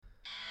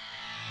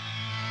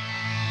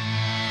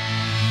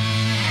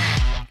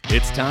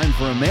It's time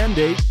for a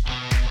mandate.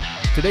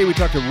 Today we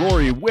talk to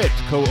Rory Witt,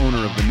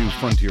 co-owner of the new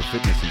Frontier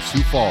Fitness in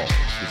Sioux Falls.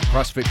 He's a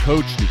CrossFit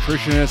coach,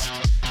 nutritionist.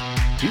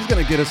 He's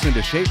going to get us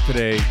into shape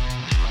today.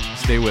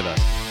 Stay with us.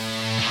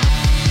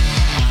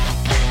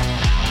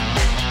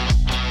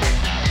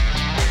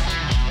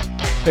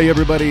 Hey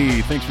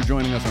everybody, thanks for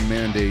joining us on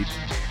Mandate.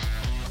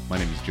 My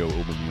name is Joe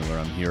Obermueller.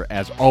 I'm here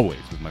as always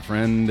with my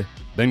friend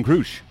Ben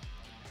Krusch.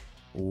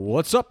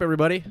 What's up,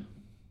 everybody?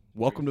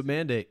 Welcome to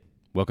Mandate.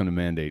 Welcome to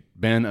Mandate.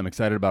 Ben, I'm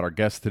excited about our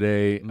guest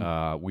today.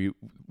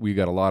 We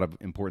got a lot of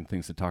important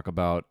things to talk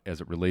about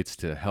as it relates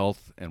to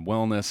health and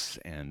wellness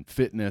and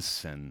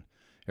fitness and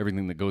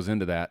everything that goes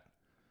into that.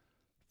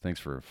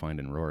 Thanks for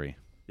finding Rory.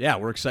 Yeah,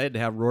 we're excited to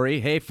have Rory.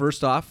 Hey,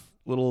 first off,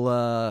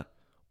 little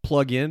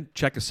plug in.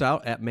 Check us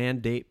out at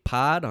Mandate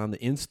Pod on the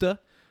Insta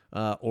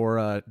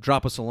or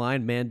drop us a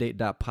line,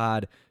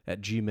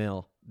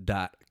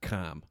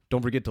 mandate.pod@gmail.com.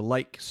 Don't forget to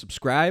like,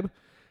 subscribe,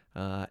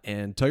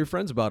 and tell your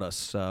friends about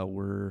us.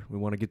 We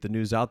want to get the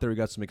news out there. We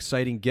got some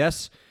exciting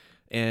guests,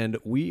 and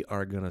we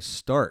are going to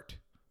start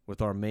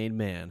with our main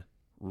man,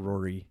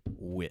 Rory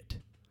Witt.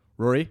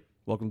 Rory,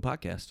 welcome to the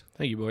podcast.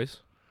 Thank you,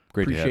 boys.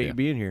 Great to have Appreciate you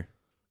being here.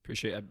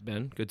 Appreciate it,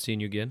 Ben. Good seeing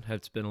you again.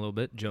 It's been a little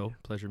bit. Joe,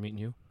 pleasure meeting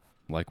you.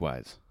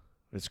 Likewise.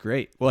 It's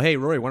great. Well, hey,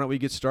 Rory, why don't we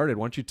get started?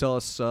 Why don't you tell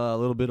us a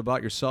little bit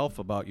about yourself,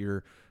 about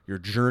your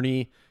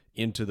journey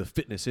into the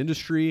fitness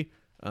industry,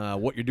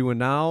 what you're doing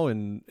now,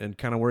 and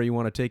kind of where you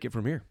want to take it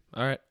from here.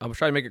 All right. I'll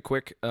try to make it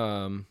quick.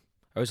 I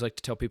always like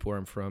to tell people where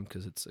I'm from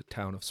because it's a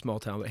small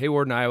town. But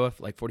Hawarden, Iowa,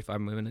 like 45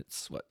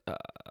 minutes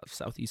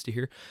southeast of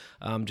here,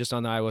 just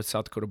on the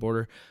Iowa-South Dakota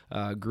border.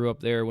 Grew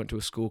up there, went to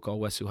a school called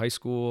West Sioux High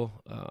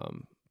School.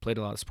 Played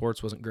a lot of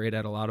sports, wasn't great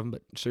at a lot of them,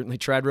 but certainly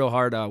tried real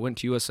hard. Went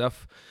to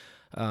USF.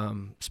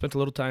 Spent a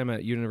little time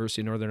at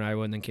University of Northern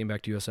Iowa and then came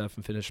back to USF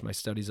and finished my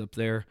studies up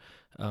there.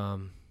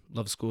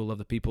 Love the school, love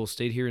the people.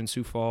 Stayed here in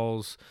Sioux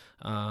Falls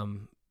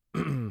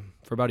for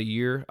about a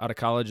year out of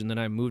college, and then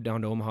I moved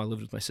down to Omaha.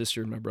 Lived with my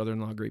sister and my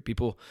brother-in-law, great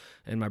people.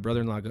 And my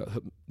brother-in-law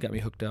got me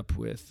hooked up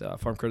with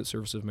Farm Credit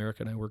Service of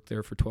America, and I worked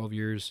there for 12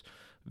 years,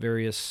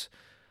 various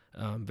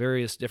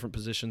different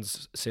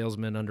positions,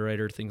 salesman,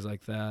 underwriter, things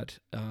like that.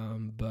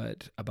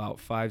 But about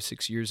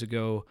 5-6 years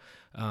ago,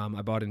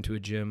 I bought into a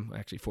gym,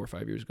 actually 4 or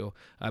 5 years ago,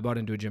 I bought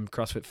into a gym,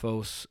 CrossFit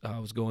Fos. I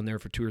was going there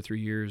for 2 or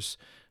 3 years,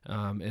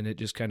 and it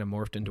just kind of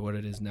morphed into what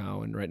it is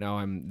now. And right now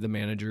I'm the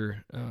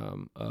manager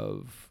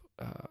of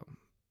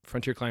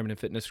Frontier Climbing and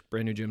Fitness,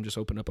 brand new gym just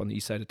opened up on the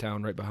east side of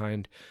town, right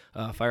behind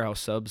Firehouse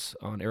Subs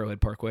on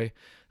Arrowhead Parkway.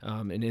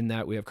 And in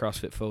that we have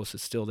CrossFit Fos.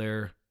 It's still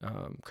there,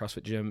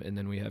 CrossFit gym, and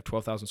then we have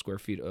 12,000 square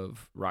feet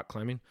of rock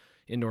climbing,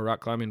 indoor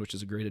rock climbing, which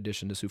is a great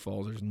addition to Sioux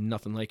Falls. There's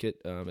nothing like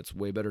it. It's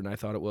way better than I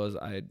thought it was.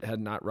 I had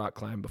not rock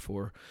climbed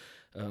before.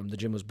 The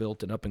gym was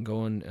built and up and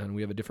going, and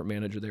we have a different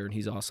manager there, and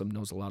he's awesome,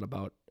 knows a lot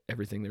about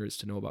everything there is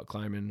to know about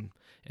climbing.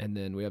 And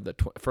then we have the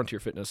Frontier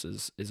Fitness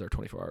is our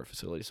 24-hour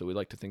facility, so we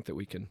like to think that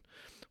we can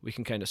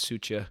kind of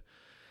suit you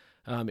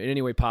in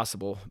any way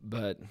possible.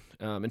 But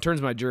in terms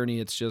of my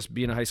journey, it's just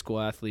being a high school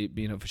athlete,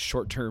 being a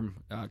short-term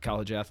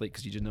college athlete,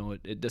 because you just know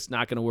it's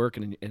not going to work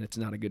and it's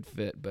not a good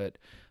fit. But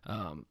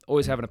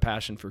always having a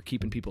passion for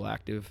keeping people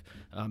active.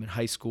 In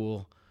high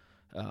school,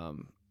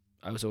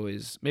 I was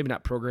always, maybe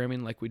not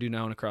programming like we do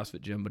now in a CrossFit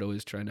gym, but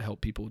always trying to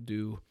help people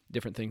do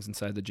different things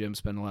inside the gym,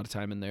 spend a lot of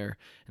time in there.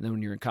 And then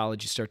when you're in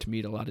college, you start to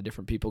meet a lot of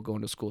different people.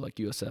 Going to school like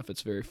USF,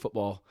 it's very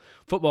football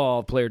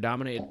player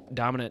dominant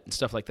and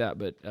stuff like that.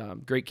 But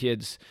great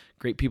kids,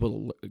 great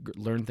people to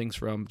learn things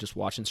from, just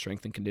watching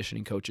strength and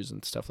conditioning coaches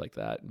and stuff like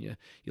that. And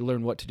you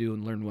learn what to do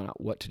and learn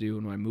what to do.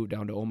 And when I moved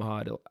down to Omaha, I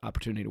had an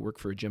opportunity to work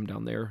for a gym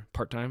down there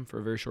part-time for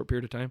a very short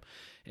period of time.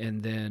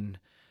 And then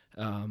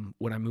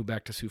when I moved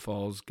back to Sioux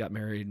Falls, got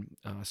married,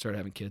 started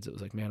having kids, it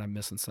was like, man, I'm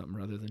missing something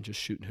rather than just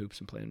shooting hoops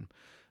and playing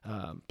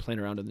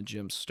around in the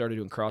gym. Started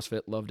doing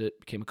CrossFit, loved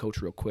it, became a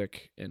coach real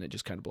quick, and it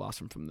just kind of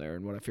blossomed from there.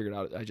 And what I figured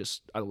out,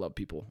 I love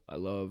people. I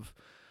love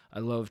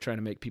trying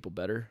to make people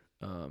better.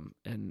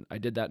 And I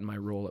did that in my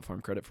role at Farm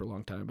Credit for a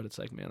long time, but it's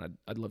like, man,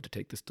 I'd love to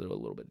take this to a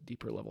little bit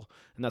deeper level.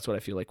 And that's what I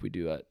feel like we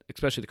do at,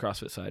 especially the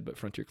CrossFit side, but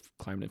Frontier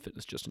Climbing and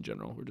Fitness just in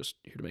general. We're just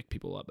here to make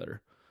people a lot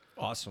better.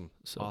 Awesome.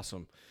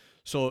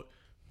 So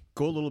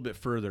go a little bit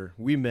further.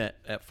 We met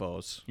at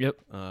Fos. Yep.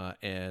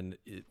 And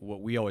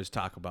what we always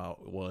talk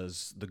about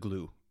was the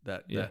glue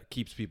that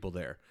keeps people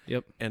there.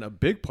 Yep. And a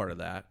big part of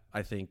that,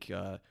 I think,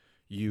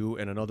 you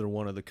and another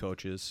one of the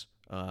coaches,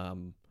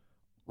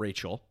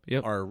 Rachel,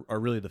 are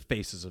really the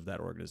faces of that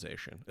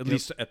organization, at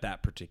least at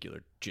that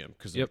particular gym,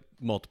 because there are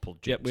multiple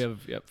gyms. Yep, we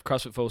have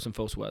CrossFit Fos and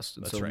Fos West.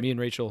 And That's so right. me and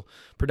Rachel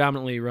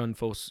predominantly run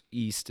Fos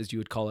East, as you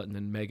would call it, and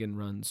then Megan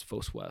runs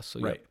Fos West. So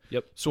right.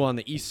 Yep. So on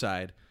the east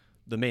side,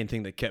 the main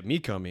thing that kept me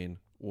coming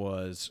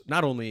was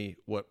not only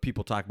what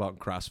people talk about in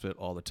CrossFit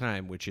all the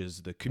time, which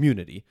is the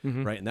community,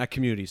 right? And that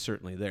community is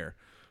certainly there.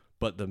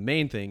 But the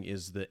main thing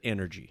is the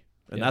energy.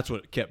 And that's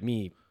what kept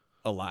me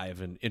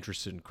alive and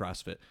interested in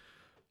CrossFit.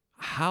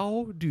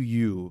 How do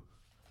you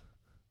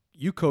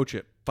coach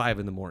at 5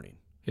 a.m?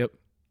 Yep.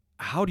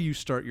 How do you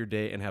start your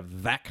day and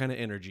have that kind of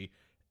energy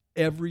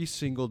every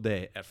single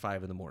day at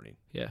 5 a.m.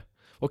 Yeah.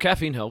 Well,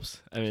 caffeine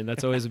helps. I mean,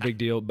 that's always a big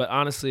deal. But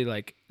honestly,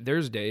 like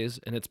there's days,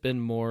 and it's been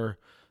more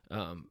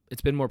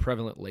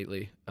prevalent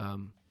lately.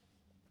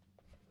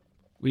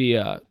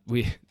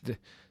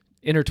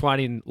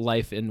 Intertwining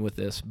life in with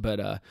this,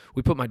 but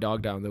we put my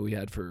dog down that we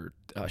had for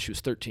she was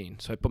 13.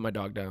 So I put my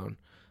dog down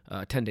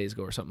 10 days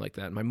ago or something like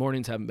that. And my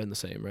mornings haven't been the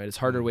same, right? It's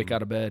harder to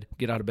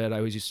get out of bed. I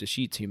always used to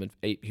Sheets,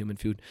 ate human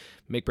food,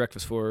 make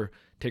breakfast for her,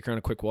 take her on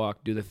a quick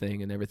walk, do the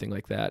thing and everything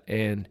like that.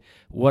 And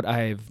what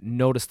I've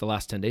noticed the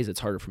last 10 days, it's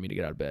harder for me to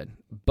get out of bed.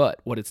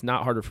 But what it's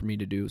not harder for me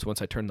to do is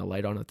once I turn the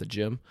light on at the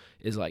gym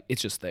is like, it's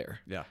just there.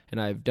 Yeah.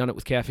 And I've done it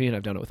with caffeine.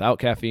 I've done it without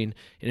caffeine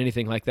and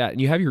anything like that.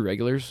 And you have your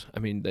regulars, I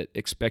mean, that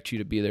expect you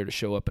to be there to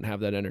show up and have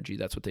that energy.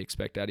 That's what they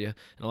expect out of you.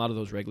 And a lot of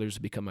those regulars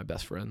become my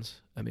best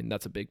friends. I mean,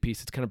 that's a big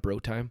piece. It's kind of bro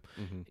time,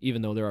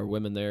 even though there are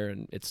women there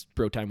and it's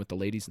bro time with the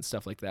ladies and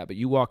stuff like that. But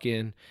you walk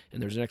in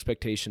and there's an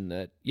expectation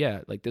that,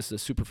 yeah, like this is a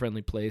super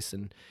friendly place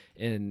and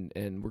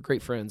we're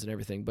great friends and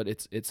everything, but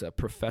it's a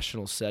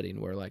professional setting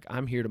where like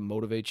I'm here to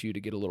motivate you to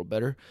get a little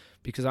better,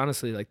 because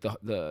honestly, like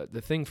the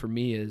thing for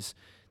me is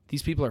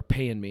these people are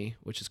paying me,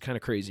 which is kind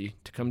of crazy,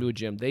 to come to a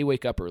gym. They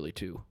wake up early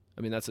too.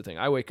 I mean, that's the thing.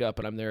 I wake up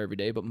and I'm there every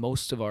day, but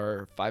most of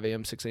our 5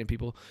 a.m., 6 a.m.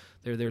 people,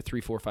 they're there 3,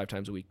 4, 5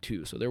 times a week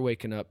too. So they're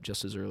waking up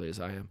just as early as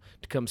I am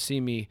to come see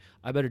me.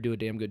 I better do a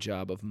damn good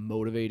job of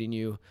motivating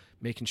you,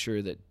 making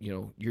sure that, you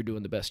know, you're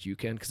doing the best you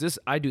can. Because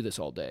I do this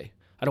all day.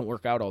 I don't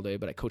work out all day,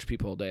 but I coach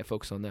people all day. I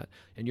focus on that.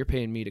 And you're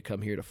paying me to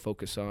come here to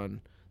focus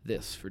on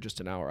this for just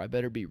an hour. I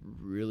better be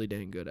really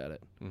dang good at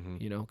it,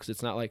 you know, because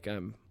it's not like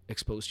I'm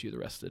exposed to you the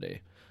rest of the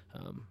day.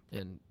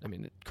 And I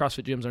mean,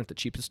 CrossFit gyms aren't the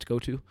cheapest to go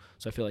to.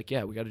 So I feel like,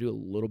 yeah, we got to do a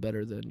little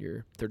better than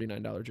your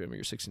 $39 gym or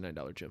your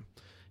 $69 gym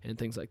and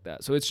things like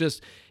that. So it's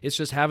just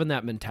having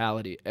that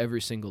mentality every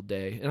single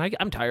day. And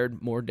I'm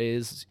tired more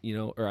days, you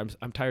know, or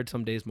I'm tired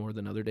some days more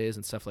than other days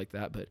and stuff like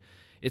that. But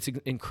it's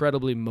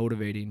incredibly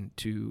motivating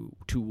to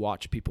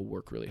watch people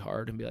work really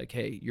hard and be like,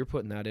 hey, you're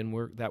putting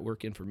that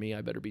work in for me.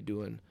 I better be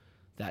doing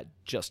that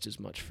just as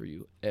much for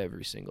you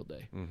every single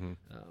day.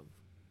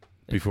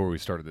 Before we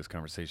started this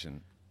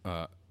conversation,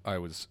 I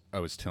was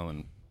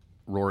telling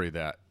Rory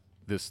that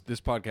this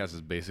podcast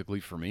is basically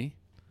for me.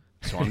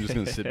 So I'm just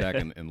going to sit back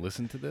and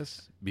listen to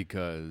this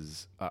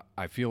because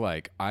I feel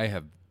like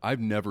I've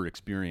never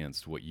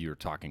experienced what you're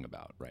talking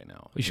about right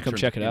now. You should come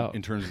check it out.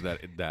 In terms of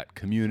that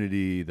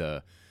community,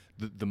 the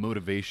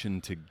motivation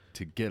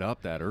to get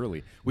up that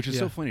early, which is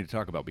so funny to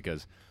talk about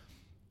because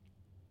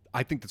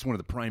I think that's one of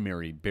the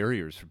primary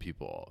barriers for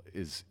people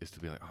is to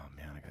be like, oh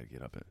man, I gotta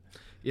get up at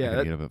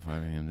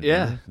 5 a.m.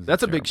 Yeah,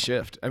 that's a big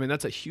shift. I mean,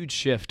 that's a huge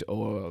shift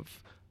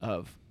of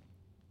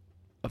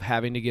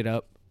having to get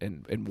up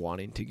and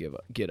wanting to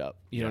get up.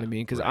 You know what I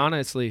mean? Because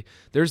honestly,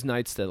 there's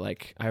nights that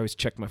like I always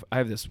check I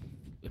have this,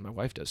 and my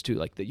wife does too.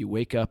 Like that you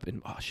wake up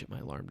and oh shit, my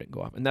alarm didn't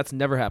go off, and that's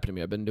never happened to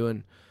me. I've been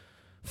doing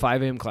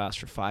 5 a.m. class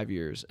for 5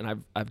 years,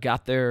 and I've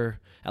got there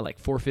at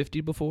like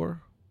 4:50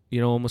 before. You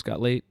know, almost got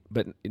late,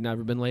 but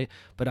never been late.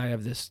 But I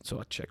have this,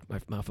 so I checked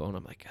my phone.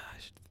 I'm like,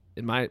 gosh,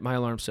 and my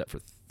alarm's set for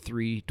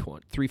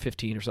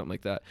 3:15 or something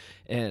like that.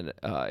 And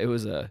it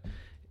was a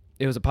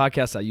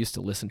podcast I used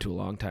to listen to a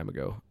long time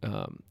ago.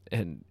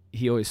 And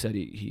he always said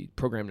he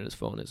programmed in his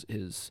phone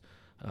his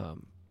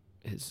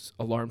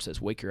alarm says,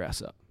 "Wake your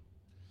ass up."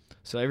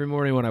 So every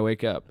morning when I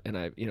wake up and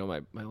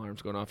my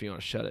alarm's going off, you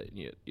want to shut it, and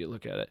you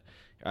look at it,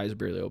 your eyes are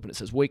barely open. It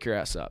says, "Wake your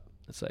ass up."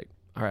 It's like,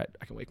 all right,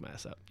 I can wake my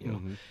ass up, you know,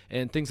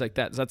 and things like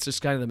that. So that's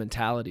just kind of the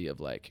mentality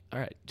of like, all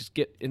right, just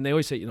and they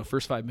always say,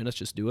 first 5 minutes,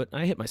 just do it.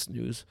 And I hit my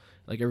snooze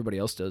like everybody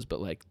else does. But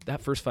like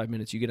that first 5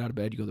 minutes, you get out of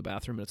bed, you go to the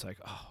bathroom, and it's like,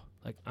 oh,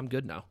 like I'm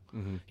good now,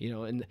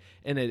 and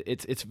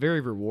it's very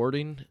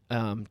rewarding.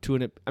 I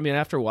mean,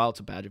 after a while, it's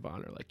a badge of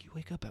honor. Like you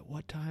wake up at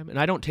what time? And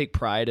I don't take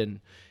pride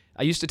in,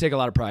 I used to take a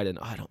lot of pride in,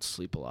 I don't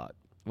sleep a lot.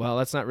 Well,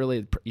 that's not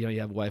really, you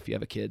have a wife, you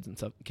have kids and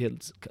stuff.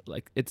 Kids,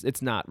 like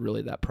it's not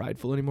really that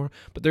prideful anymore.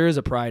 But there is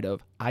a pride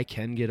of I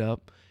can get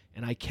up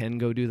and I can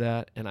go do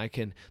that, and I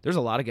can. There's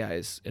a lot of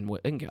guys and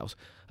gals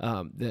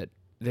that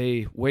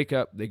they wake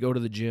up, they go to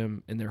the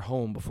gym, and they're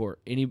home before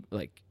any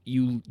like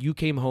you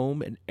came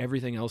home, and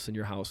everything else in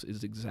your house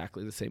is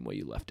exactly the same way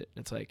you left it.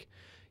 It's like,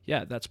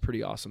 yeah, that's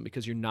pretty awesome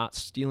because you're not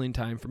stealing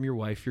time from your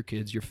wife, your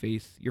kids, your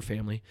faith, your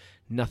family,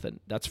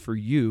 nothing. That's for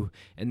you,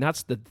 and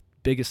that's the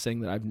biggest thing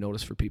that I've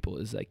noticed for people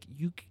is like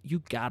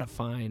you gotta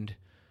find,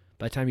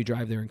 by the time you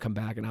drive there and come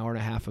back, an hour and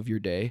a half of your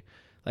day.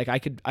 Like I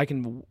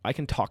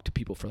can talk to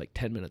people for like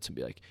 10 minutes and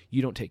be like,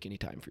 you don't take any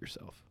time for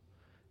yourself.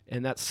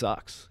 And that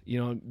sucks,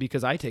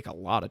 because I take a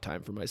lot of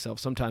time for myself.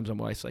 Sometimes my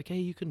wife's like, hey,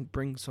 you can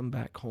bring some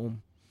back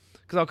home.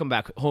 Because I'll come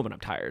back home and I'm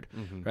tired,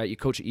 right? You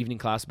coach an evening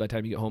class by the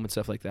time you get home and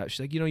stuff like that.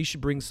 She's like, you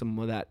should bring some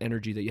of that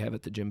energy that you have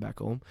at the gym back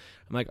home.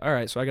 I'm like, all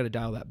right, so I got to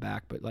dial that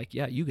back. But like,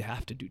 yeah, you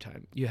have to do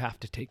time. You have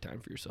to take time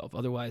for yourself.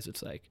 Otherwise,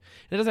 it's like,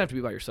 it doesn't have to be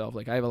by yourself.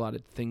 Like I have a lot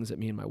of things that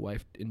me and my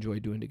wife enjoy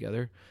doing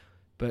together,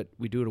 but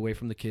we do it away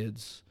from the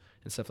kids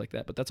and stuff like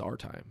that. But that's our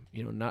time.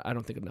 I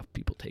don't think enough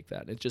people take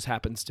that. It just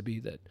happens to be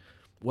that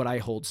what I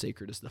hold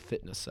sacred is the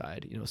fitness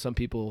side. Some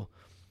people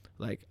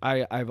Like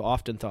I've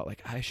often thought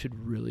like I should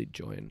really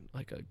join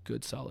like a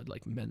good solid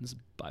like men's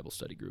Bible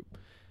study group.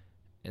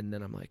 And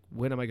then I'm like,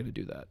 when am I going to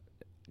do that?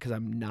 Because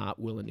I'm not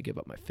willing to give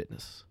up my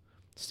fitness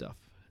stuff.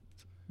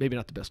 Maybe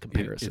not the best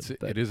comparison.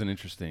 It is an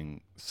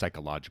interesting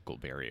psychological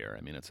barrier.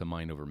 I mean, it's a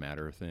mind over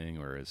matter thing,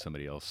 or as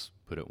somebody else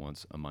put it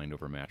once, a mind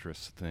over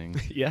mattress thing.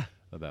 Yeah.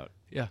 About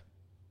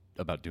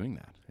doing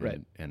that.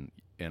 Right. And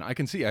I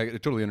can see, I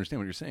totally understand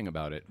what you're saying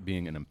about it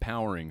being an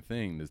empowering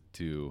thing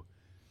to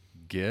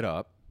get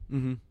up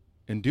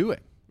and do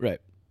it. Right.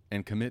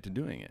 And commit to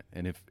doing it.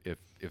 And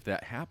if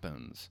that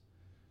happens,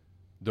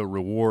 the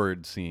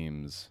reward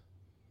seems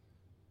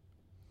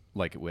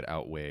like it would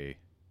outweigh.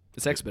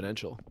 It's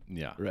exponential.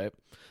 Yeah. Right.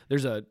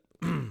 There's a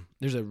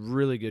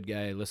really good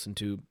guy I listen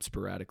to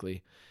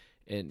sporadically,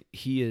 and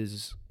he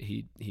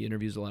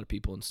interviews a lot of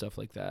people and stuff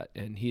like that,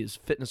 and he is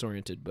fitness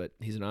oriented, but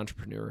he's an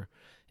entrepreneur,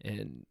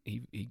 and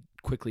he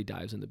quickly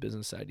dives in the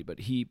business side. But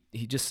he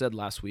just said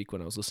last week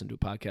when I was listening to a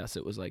podcast,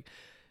 it was like,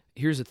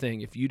 here's the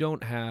thing, if you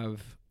don't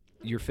have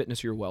your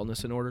fitness, your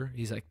wellness in order,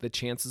 he's like, the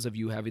chances of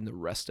you having the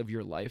rest of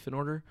your life in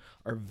order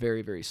are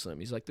very, very slim.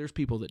 He's like, there's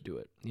people that do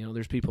it.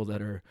 There's people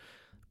that are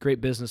great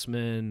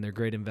businessmen, they're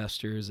great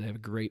investors, they have a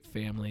great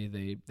family,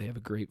 they have a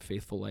great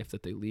faithful life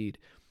that they lead.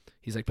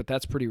 He's like, but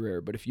that's pretty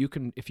rare. But if you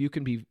can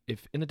be,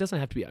 and it doesn't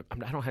have to be,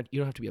 you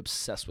don't have to be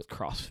obsessed with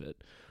CrossFit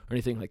or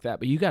anything like that,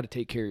 but you got to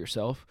take care of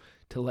yourself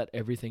to let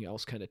everything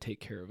else kind of take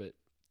care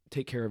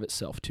of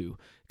itself too.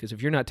 Because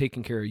if you're not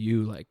taking care of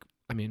you, like,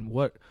 I mean,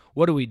 what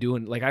are we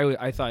doing? Like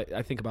I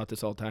think about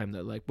this all the time,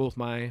 that like both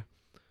my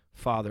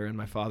father and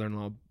my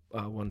father-in-law,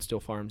 one still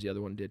farms, the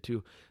other one did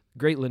too.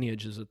 Great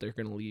lineages that they're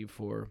going to leave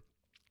for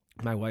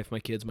my wife, my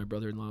kids, my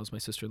brother-in-laws, my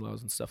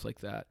sister-in-laws, and stuff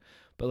like that.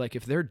 But like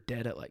if they're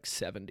dead at like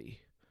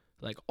 70,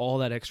 like all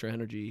that extra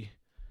energy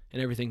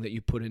and everything that you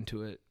put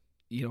into it,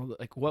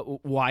 like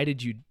why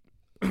did you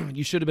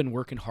should have been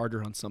working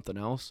harder on something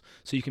else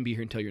so you can be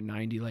here until you're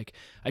 90. Like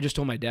I just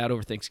told my dad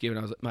over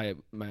Thanksgiving,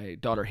 my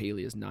daughter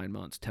Haley is 10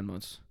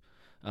 months.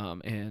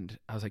 And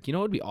I was like, it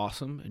would be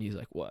awesome. And he's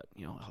like, what?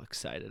 All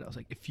excited. I was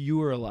like, if you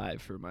were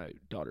alive for my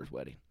daughter's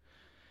wedding.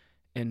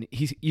 And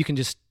you can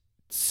just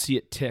see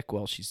it tick.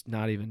 Well, she's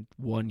not even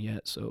 1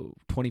 yet. So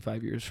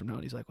 25 years from now,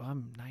 and he's like, well,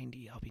 I'm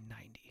 90. I'll be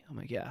 90. I'm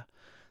like, yeah,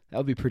 that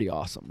would be pretty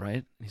awesome. Right.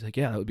 And he's like,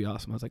 yeah, that would be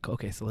awesome. I was like,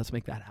 okay, so let's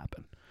make that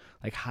happen.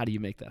 Like, how do you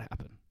make that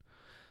happen?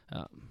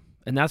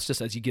 And that's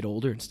just as you get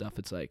older and stuff.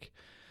 It's like,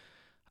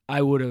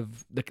 I would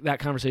have, that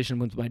conversation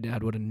with my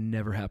dad would have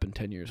never happened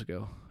 10 years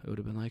ago. It would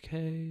have been like,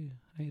 hey,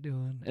 how you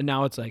doing? And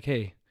now it's like,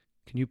 hey,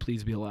 can you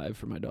please be alive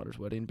for my daughter's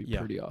wedding? It'd be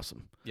pretty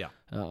awesome. Yeah.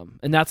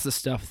 And that's the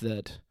stuff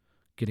that,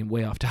 getting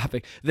way off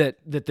topic, that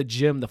the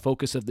gym, the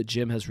focus of the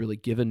gym has really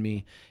given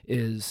me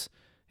is,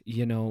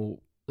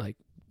 like,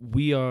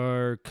 we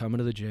are coming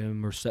to the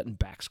gym, we're setting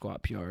back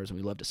squat PRs, and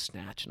we love to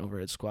snatch and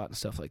overhead squat and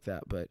stuff like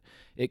that. But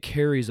it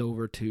carries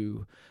over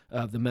to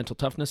the mental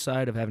toughness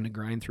side of having to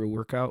grind through a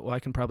workout. Well, I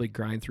can probably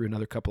grind through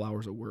another couple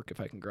hours of work if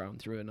I can grind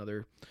through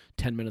another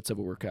 10 minutes of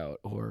a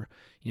workout. Or,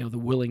 the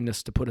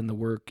willingness to put in the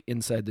work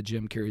inside the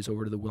gym carries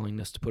over to the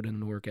willingness to put in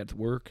the work at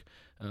work,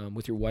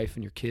 with your wife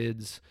and your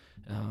kids,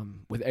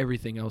 with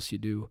everything else you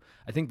do.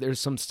 I think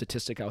there's some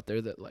statistic out there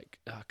that like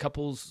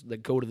couples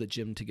that go to the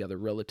gym together,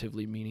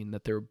 relatively, meaning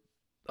that they're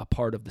a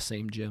part of the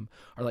same gym,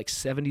 are like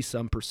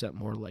 70%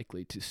 more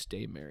likely to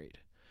stay married.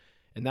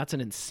 And that's an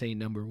insane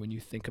number when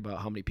you think about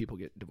how many people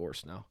get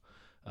divorced now.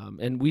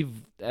 And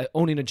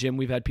owning a gym,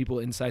 we've had people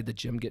inside the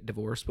gym get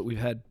divorced, but we've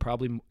had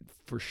probably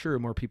for sure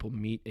more people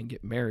meet and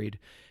get married.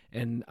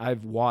 And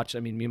I've watched,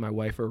 me and my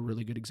wife are a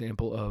really good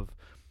example of,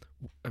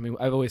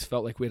 I've always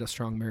felt like we had a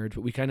strong marriage,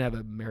 but we kind of have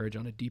a marriage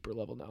on a deeper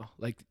level now.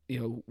 Like,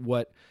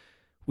 we're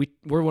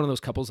one of those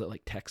couples that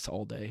like text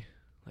all day.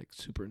 Like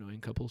super annoying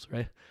couples,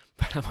 right?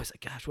 But I'm always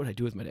like, gosh, what do I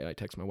do with my day? I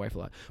text my wife a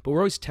lot. But we're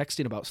always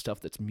texting about stuff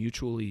that's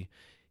mutual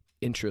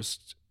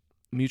interests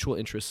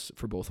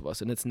for both of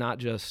us. And it's not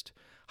just,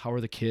 how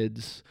are the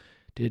kids?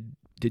 Did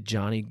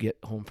Johnny get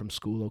home from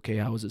school okay?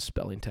 How was his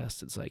spelling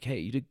test? It's like, hey,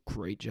 you did a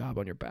great job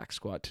on your back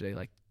squat today.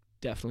 Like,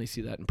 definitely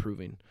see that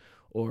improving.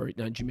 Or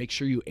did you make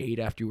sure you ate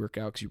after you work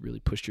out because you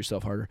really pushed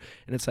yourself harder?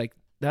 And it's like,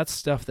 that's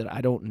stuff that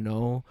I don't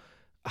know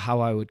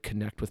how I would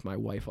connect with my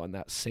wife on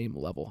that same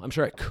level. I'm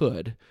sure I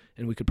could,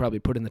 and we could probably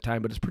put in the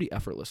time, but it's pretty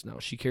effortless now.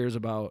 She cares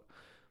about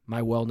my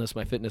wellness,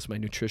 my fitness, my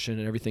nutrition,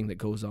 and everything that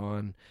goes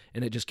on,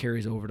 and it just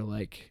carries over to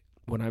like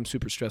when I'm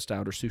super stressed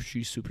out or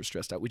she's super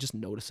stressed out, we just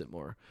notice it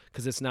more.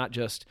 Because it's not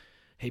just,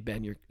 hey,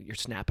 Ben, you're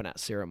snapping at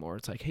Sarah more.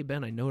 It's like, hey,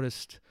 Ben, I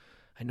noticed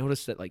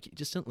that like you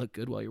just didn't look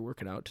good while you're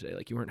working out today.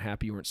 Like you weren't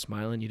happy, you weren't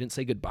smiling, you didn't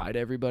say goodbye to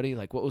everybody.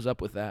 Like what was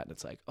up with that? And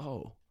it's like,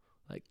 oh,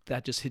 like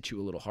that just hits you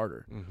a little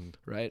harder,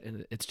 right?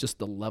 And it's just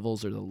the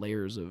levels or the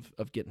layers of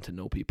getting to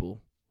know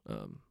people,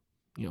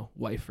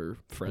 wife or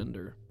friend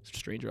or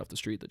stranger off the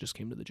street that just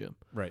came to the gym.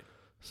 Right.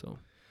 So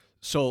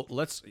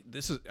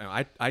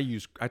I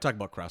talk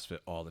about CrossFit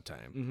all the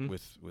time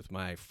with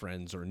my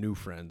friends or new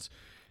friends.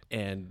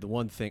 And the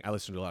one thing, I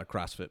listen to a lot of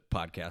CrossFit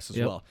podcasts as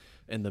well.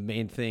 And the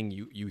main thing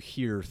you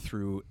hear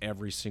through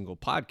every single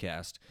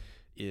podcast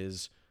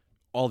is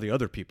all the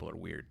other people are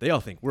weird. They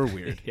all think we're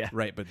weird, Yeah.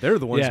 right? But they're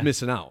the ones Yeah.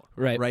 missing out,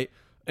 Right. Right?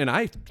 And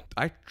I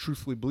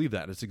truthfully believe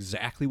that. It's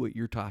exactly what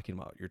you're talking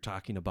about. You're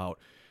talking about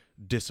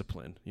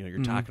discipline. You know,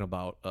 you're talking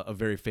about a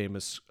very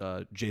famous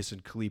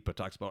Jason Khalipa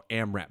talks about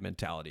AMRAP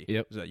mentality.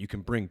 Yep. That you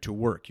can bring to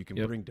work, you can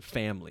Yep. bring to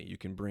family, you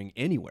can bring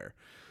anywhere.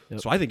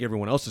 Yep. So I think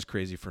everyone else is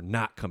crazy for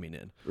not coming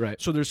in.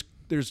 Right. So there's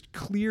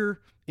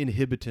clear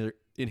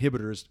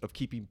inhibitors of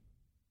keeping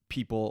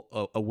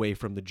people away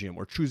from the gym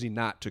or choosing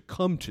not to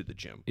come to the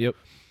gym. Yep.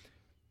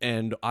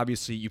 And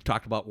obviously, you've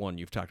talked about one.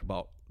 You've talked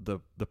about the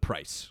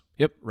price.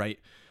 Yep. Right.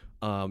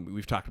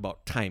 We've talked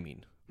about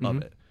timing Mm-hmm.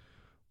 of it.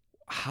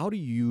 How do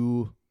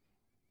you?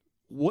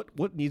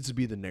 What needs to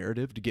be the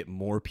narrative to get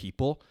more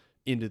people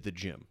into the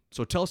gym?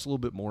 So tell us a little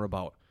bit more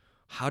about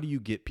how do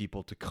you get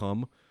people to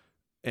come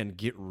and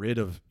get rid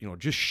of,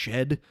 just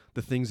shed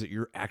the things that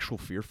you're actual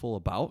fearful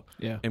about,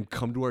 Yeah. and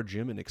come to our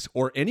gym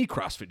or any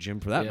CrossFit gym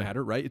for that Yeah.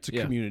 matter, right? It's a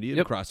Yeah. community in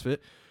Yep. CrossFit.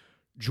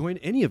 Join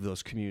any of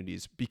those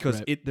communities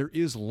because Right. there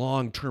is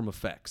long-term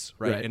effects,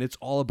 right? Right. And it's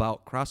all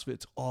about CrossFit.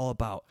 It's all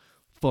about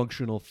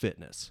functional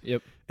fitness.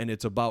 Yep. And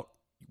it's about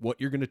what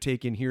you're going to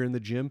take in here in the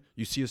gym.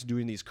 You see us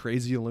doing these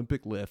crazy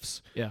Olympic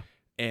lifts. Yeah.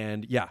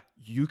 And yeah,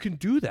 you can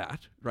do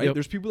that, right? Yep.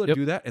 There's people that Yep.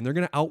 do that, and they're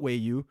going to outweigh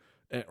you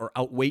or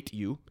outweight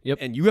you. Yep.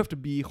 And you have to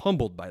be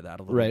humbled by that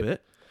a little Right.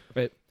 bit.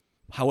 Right.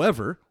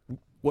 However,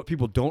 what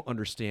people don't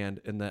understand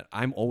and that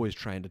I'm always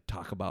trying to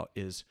talk about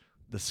is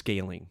the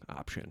scaling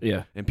option.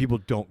 Yeah. And people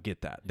don't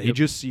get that. They Yep.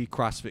 just see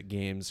CrossFit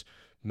Games,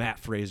 Matt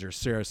Fraser,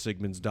 Sarah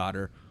Sigmund's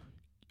daughter.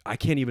 I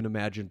can't even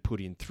imagine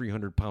putting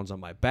 300 pounds on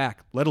my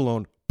back, let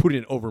alone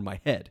putting it over my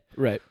head.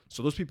 Right.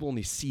 So those people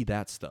only see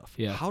that stuff.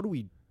 Yeah. How do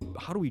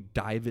we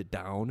dive it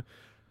down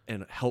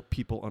and help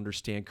people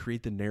understand,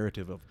 create the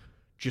narrative of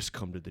just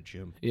come to the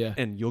gym. Yeah.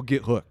 And you'll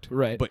get hooked.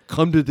 Right. But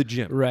come to the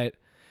gym. Right.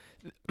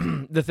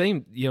 The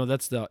thing,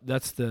 that's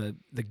the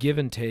give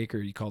and take, or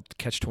you call it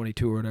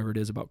catch-22 or whatever it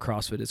is about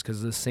CrossFit, is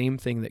because the same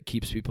thing that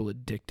keeps people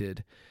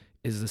addicted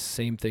is the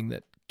same thing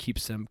that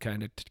keeps them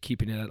kind of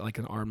keeping it at like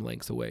an arm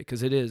length away.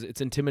 Because it's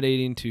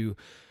intimidating to,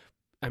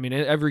 I mean,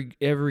 every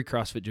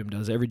CrossFit gym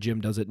does, every gym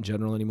does it in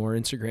general anymore.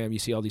 Instagram, you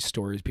see all these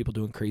stories, people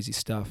doing crazy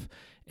stuff.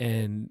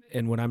 And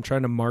when I'm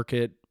trying to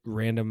market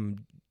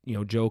random,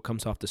 Joe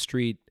comes off the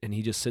street and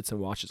he just sits and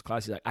watches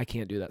class. He's like, I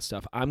can't do that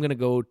stuff. I'm gonna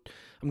go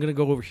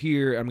over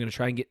here. I'm gonna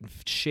try and get in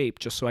shape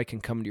just so I can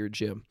come to your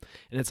gym.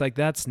 And it's like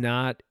that's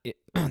not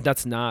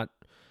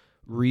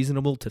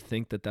reasonable to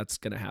think that that's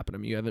gonna happen. I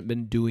mean, you haven't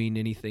been doing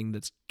anything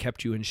that's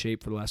kept you in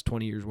shape for the last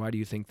 20 years. Why do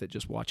you think that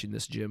just watching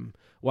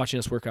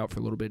us work out for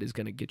a little bit is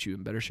gonna get you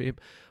in better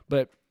shape?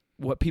 But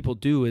what people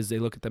do is they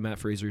look at the Matt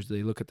Frasers,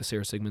 they look at the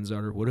Sarah Sigmund's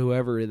daughter,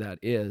 whoever that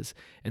is,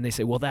 and they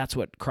say, well, that's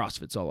what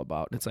CrossFit's all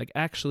about. And it's like,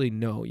 actually,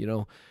 no,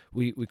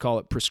 we call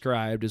it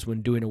prescribed, is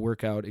when doing a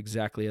workout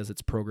exactly as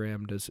it's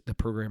programmed, as the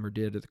programmer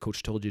did, or the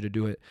coach told you to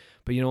do it.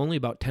 But, only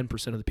about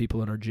 10% of the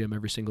people in our gym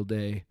every single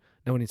day,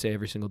 no one can say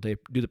every single day,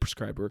 do the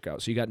prescribed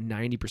workout. So you got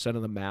 90%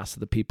 of the mass of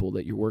the people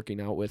that you're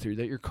working out with or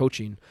that you're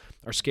coaching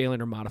are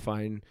scaling or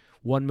modifying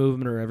one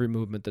movement or every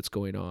movement that's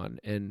going on.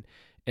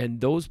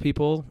 And those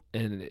people,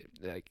 and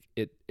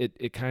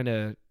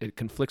it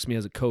conflicts me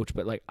as a coach,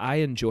 but like I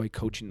enjoy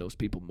coaching those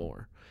people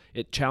more.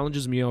 It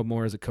challenges me out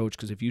more as a coach,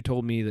 because if you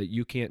told me that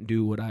you can't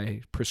do what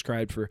I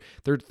prescribed for,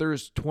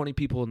 there's 20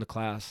 people in the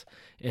class,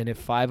 and if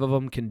 5 of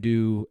them can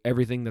do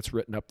everything that's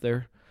written up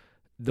there,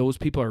 those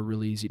people are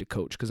really easy to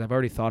coach, because I've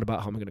already thought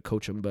about how I'm going to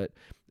coach them. But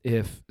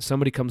if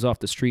somebody comes off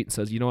the street and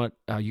says, you know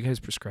what, you guys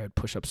prescribed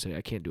push-ups today,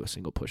 I can't do a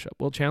single push-up.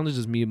 Well, it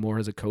challenges me more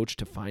as a coach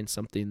to find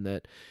something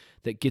that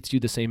gets you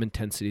the same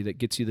intensity, that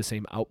gets you the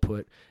same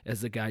output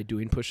as the guy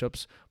doing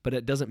push-ups, but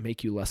it doesn't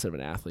make you less of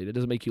an athlete. It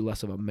doesn't make you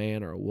less of a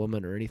man or a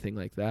woman or anything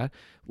like that.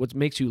 What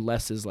makes you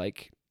less is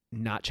like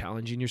not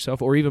challenging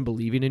yourself or even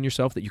believing in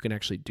yourself that you can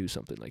actually do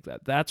something like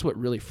that. That's what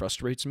really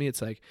frustrates me.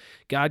 It's like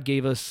God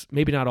gave us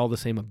maybe not all the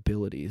same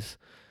abilities.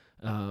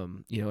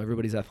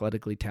 Everybody's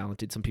athletically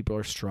talented. Some people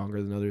are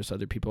stronger than others.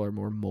 Other people are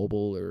more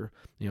mobile, or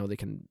they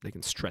can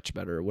stretch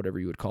better, or whatever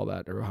you would call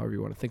that, or however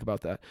you want to think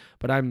about that.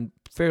 But I'm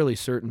fairly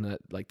certain that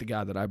like the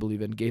God that I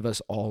believe in gave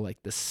us all like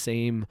the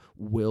same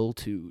will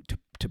to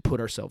put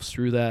ourselves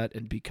through that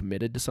and be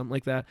committed to something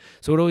like that.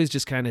 So it always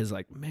just kind of is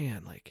like,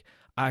 man, like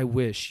I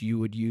wish you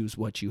would use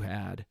what you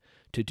had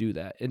to do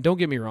that. And don't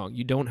get me wrong,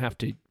 you don't have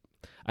to.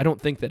 I don't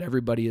think that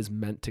everybody is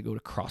meant to go to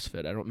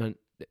CrossFit. I don't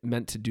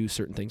meant to do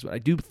certain things, but I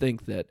do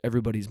think that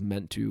everybody's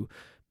meant to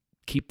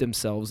keep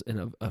themselves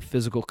in a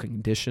physical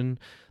condition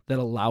that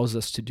allows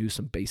us to do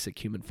some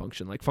basic human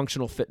function. Like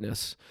functional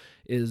fitness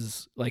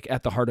is like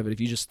at the heart of it.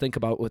 If you just think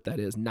about what that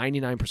is,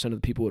 99% of the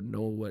people would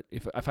know what,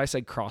 if I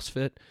said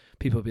CrossFit,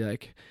 people would be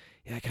like,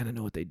 yeah, I kind of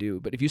know what they do.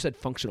 But if you said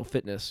functional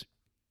fitness,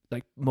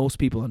 like most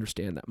people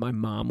understand that. My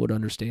mom would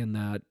understand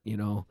that,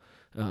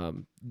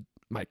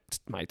 my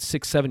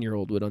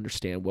 6-7-year-old would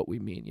understand what we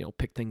mean.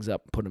 Pick things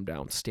up, put them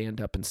down,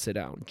 stand up and sit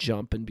down,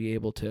 jump and be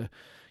able to,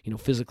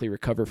 physically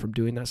recover from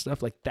doing that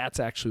stuff. Like that's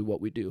actually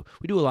what we do.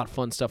 We do a lot of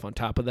fun stuff on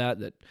top of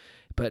that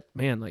But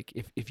man, like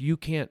if you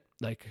can't,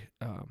 like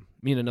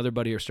me and another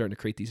buddy are starting to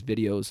create these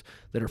videos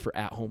that are for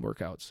at-home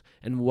workouts.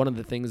 And one of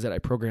the things that I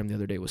programmed the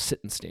other day was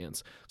sit and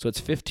stands. So it's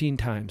 15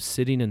 times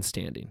sitting and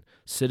standing.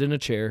 Sit in a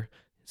chair,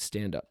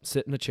 stand up.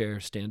 Sit in a chair,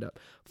 stand up.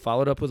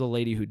 Followed up with a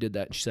lady who did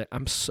that. And she said,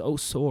 I'm so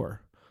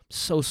sore.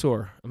 So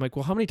sore. I'm like,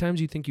 well, how many times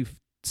do you think you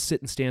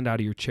sit and stand out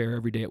of your chair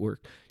every day at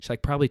work? She's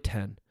like, probably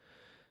 10.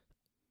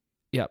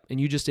 Yeah. And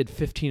you just did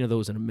 15 of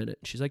those in a minute.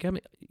 She's like, I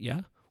mean,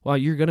 yeah. Well,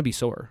 you're going to be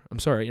sore. I'm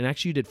sorry. And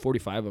actually you did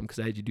 45 of them because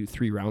I had you do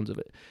 3 rounds of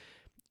it.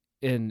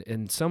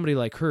 And somebody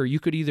like her, you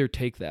could either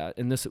take that,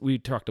 and this we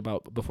talked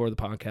about before the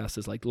podcast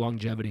is like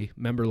longevity,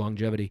 member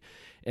longevity.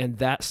 And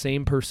that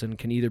same person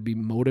can either be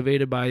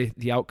motivated by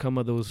the outcome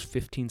of those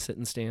 15 sit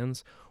and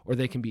stands, or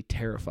they can be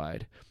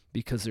terrified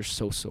because they're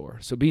so sore.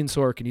 So being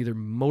sore can either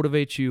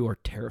motivate you or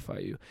terrify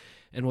you.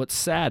 And what's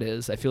sad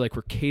is I feel like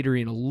we're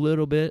catering a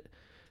little bit,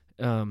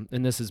 and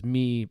this is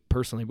me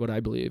personally, what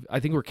I believe.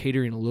 I think we're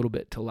catering a little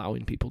bit to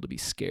allowing people to be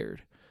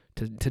scared,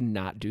 to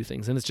not do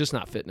things. And it's just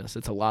not fitness.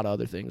 It's a lot of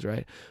other things,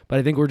 right? But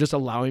I think we're just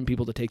allowing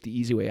people to take the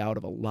easy way out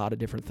of a lot of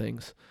different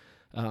things.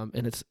 And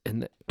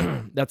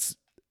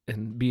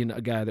being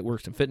a guy that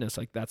works in fitness,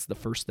 like that's the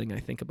first thing I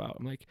think about.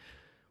 I'm like,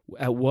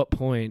 at what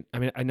point, I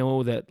mean, I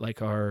know that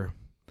like our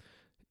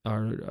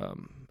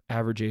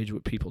average age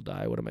when people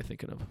die, what am I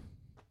thinking of?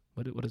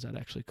 What is that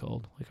actually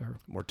called? Like our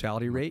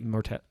Mortality rate?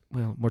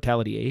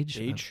 Mortality age?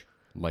 Age?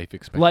 Life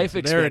expectancy. Life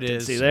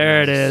expectancy.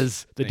 There it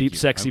is. The Thank deep, you.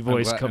 sexy I'm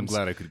voice glad, comes. I'm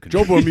glad I could Joe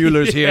contribute.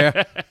 Mueller's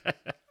here.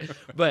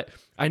 But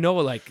I know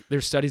like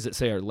there's studies that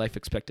say our life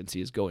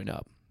expectancy is going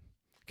up.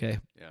 Okay.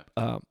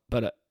 Yeah.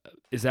 But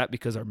is that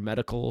because our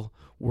medical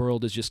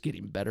world is just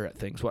getting better at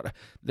things?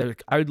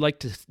 I would like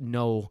to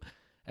know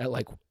at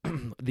like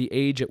the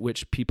age at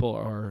which people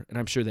are, and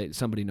I'm sure that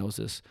somebody knows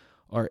this,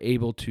 are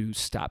able to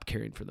stop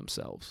caring for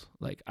themselves.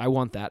 Like I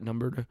want that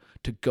number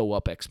to go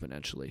up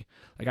exponentially.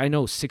 Like I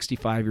know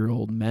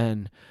 65-year-old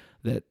men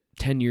that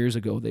 10 years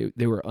ago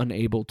they were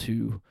unable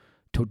to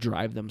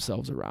drive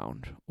themselves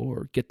around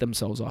or get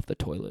themselves off the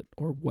toilet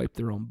or wipe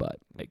their own butt.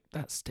 Like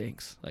that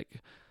stinks.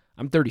 Like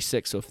I'm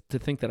 36, so to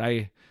think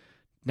that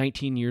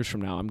 19 years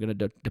from now I'm going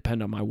to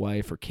depend on my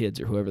wife or kids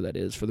or whoever that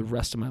is for the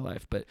rest of my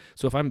life. But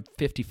so if I'm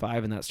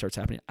 55 and that starts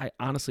happening, I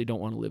honestly don't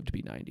want to live to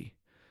be 90.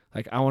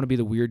 Like, I want to be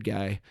the weird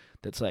guy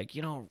that's like,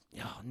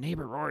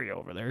 neighbor Rory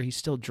over there, he's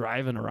still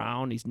driving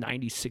around. He's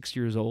 96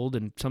 years old.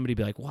 And somebody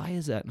be like, why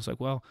is that? And it's like,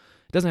 well,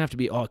 it doesn't have to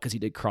be, because he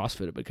did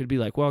CrossFit. But it could be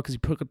like, well, because he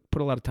put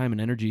a lot of time and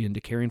energy into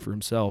caring for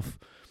himself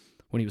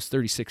when he was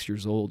 36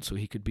 years old so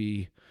he could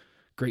be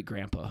great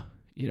grandpa.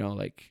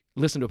 Like,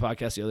 listen to a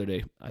podcast the other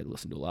day. I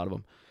listened to a lot of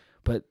them.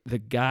 But the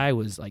guy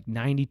was like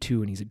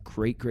 92 and he's a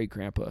great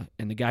grandpa.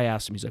 And the guy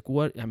asked him, he's like,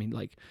 what? I mean,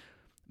 like,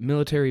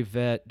 military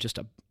vet, just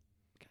a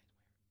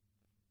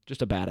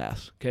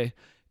badass, okay?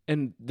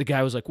 And the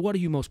guy was like, what are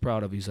you most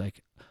proud of? He's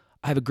like,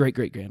 I have a great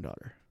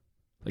granddaughter.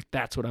 Like,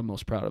 that's what I'm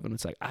most proud of. And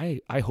it's like, I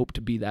hope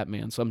to be that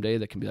man someday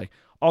that can be like,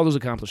 all those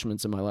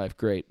accomplishments in my life,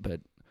 great,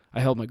 but I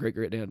held my great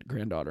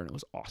granddaughter and it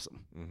was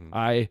awesome. Mm-hmm.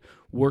 I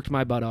worked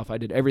my butt off. I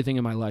did everything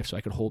in my life so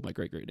I could hold my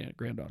great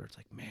granddaughter. It's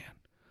like, man,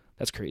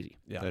 that's crazy.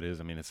 Yeah, that is.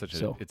 I mean, it's such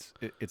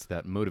it's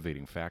that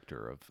motivating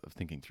factor of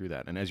thinking through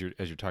that. And as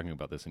you're talking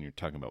about this and you're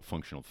talking about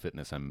functional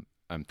fitness, I'm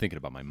thinking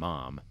about my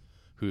mom,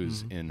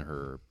 who's in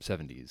her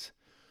 70s,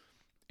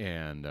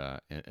 and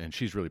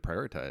she's really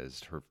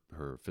prioritized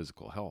her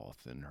physical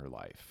health in her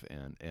life,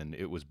 and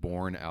it was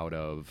born out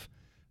of,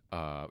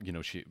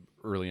 she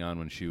early on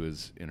when she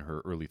was in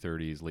her early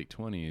 30s, late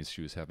 20s,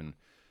 she was having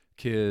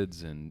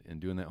kids and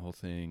doing that whole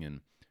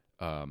thing,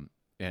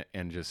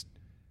 and just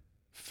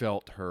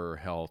felt her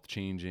health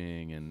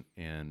changing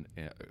and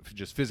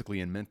just physically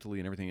and mentally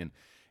and everything,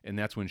 and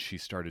that's when she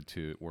started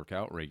to work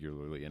out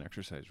regularly and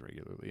exercise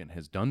regularly, and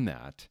has done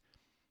that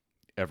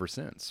ever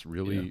since,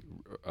 really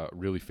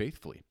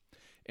faithfully.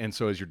 And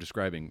so as you're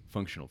describing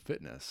functional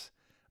fitness,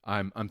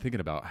 I'm thinking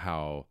about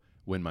how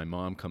when my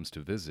mom comes to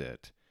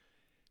visit,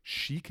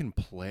 she can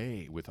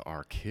play with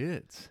our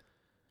kids,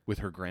 with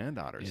her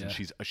granddaughters, and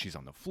she's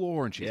on the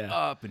floor and she's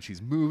up and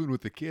she's moving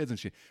with the kids, and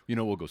she,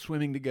 we'll go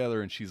swimming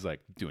together, and she's like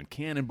doing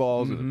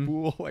cannonballs in the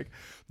pool. Like,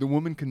 the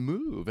woman can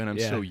move, and I'm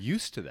so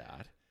used to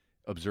that,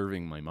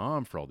 observing my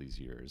mom for all these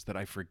years, that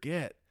I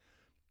forget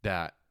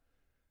that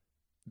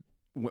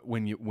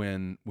when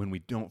we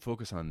don't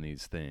focus on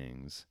these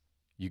things,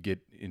 you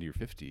get into your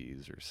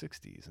 50s or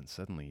 60s and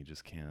suddenly you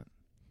just can't.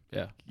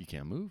 Yeah, you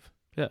can't move.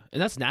 Yeah,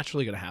 and that's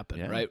naturally going to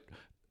happen, right?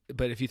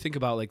 But if you think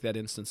about like that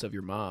instance of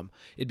your mom,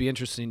 it'd be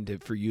interesting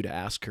for you to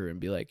ask her and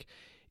be like,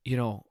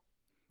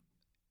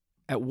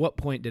 at what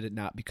point did it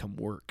not become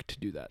work to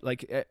do that?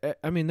 Like,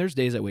 I mean, there's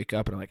days I wake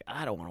up and I'm like,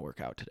 I don't want to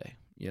work out today,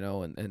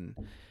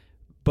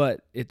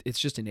 but it's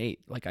just innate.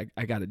 Like,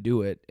 I got to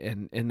do it,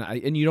 and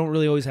you don't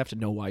really always have to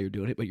know why you're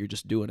doing it, but you're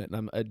just doing it.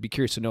 And I'd be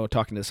curious to know,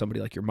 talking to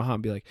somebody like your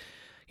mom, be like,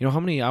 how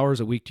many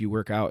hours a week do you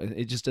work out? And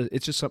it's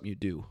just something you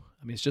do.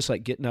 I mean, it's just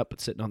like getting up and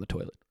sitting on the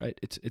toilet, right?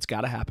 It's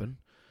got to happen,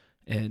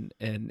 and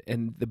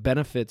the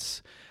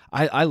benefits.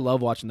 I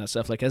love watching that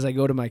stuff. Like, as I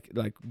go to the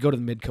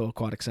Midco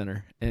Aquatic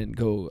Center and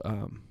go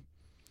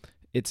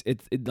it's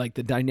like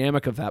the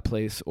dynamic of that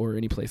place or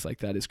any place like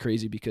that is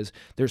crazy, because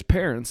there's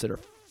parents that are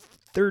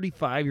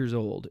 35 years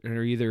old and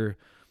are either,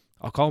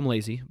 I'll call them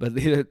lazy, but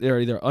they're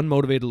either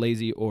unmotivated,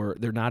 lazy, or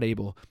they're not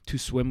able to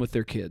swim with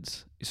their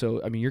kids.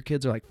 So, I mean, your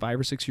kids are like 5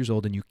 or 6 years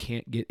old and you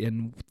can't get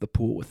in the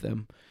pool with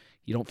them.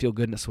 You don't feel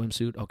good in a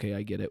swimsuit. Okay,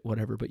 I get it,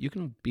 whatever. But you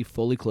can be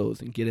fully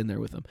clothed and get in there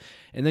with them.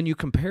 And then you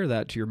compare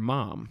that to your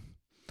mom,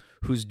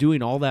 who's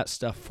doing all that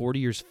stuff 40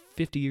 years,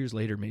 50 years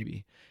later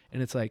maybe.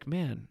 And it's like,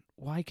 man,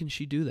 why can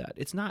she do that?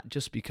 It's not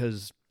just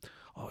because,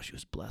 oh, she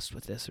was blessed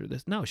with this or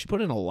this. No, she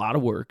put in a lot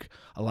of work,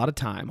 a lot of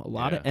time, a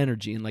lot of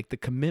energy, and like the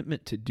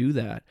commitment to do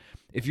that.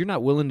 If you're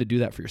not willing to do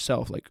that for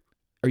yourself, like,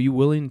 are you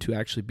willing to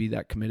actually be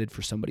that committed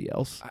for somebody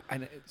else?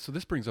 So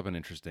this brings up an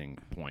interesting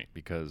point,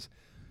 because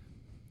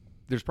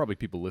there's probably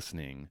people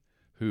listening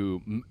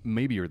who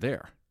maybe are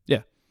there.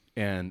 Yeah.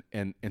 And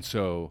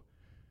so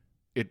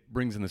it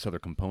brings in this other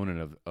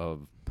component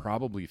of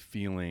probably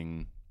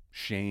feeling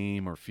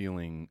shame or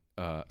feeling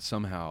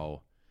somehow,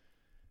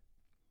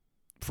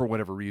 for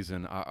whatever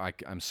reason,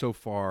 I'm so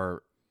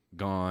far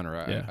gone, or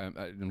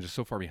I'm just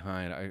so far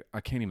behind.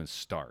 I can't even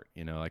start.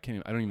 I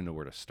don't even know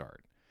where to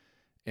start.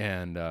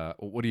 And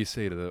what do you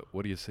say to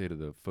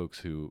the folks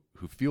who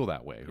feel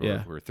that way,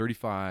 who are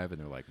 35 and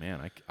they're like,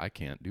 man, I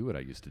can't do what I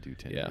used to do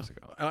 10 years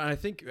ago. I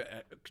think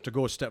to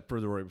go a step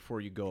further, Roy,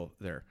 before you go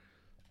there,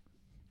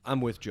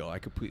 I'm with Joe. I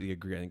completely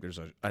agree. I think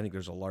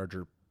there's a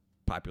larger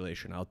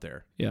population out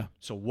there. Yeah.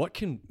 So what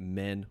can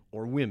men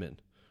or women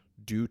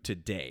do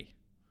today,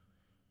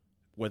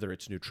 whether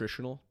it's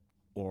nutritional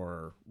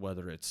or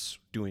whether it's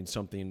doing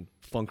something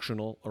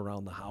functional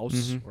around the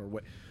house,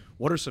 or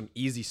what are some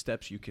easy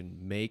steps you can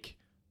make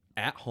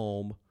at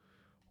home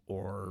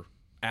or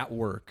at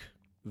work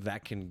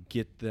that can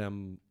get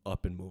them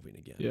up and moving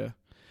again? Yeah.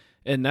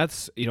 And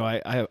that's,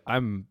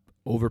 I'm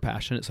over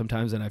passionate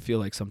sometimes, and I feel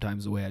like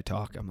sometimes the way I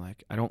talk, I'm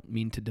like, I don't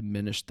mean to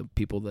diminish the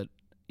people that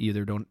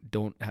either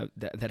don't have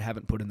that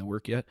haven't put in the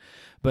work yet.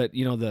 But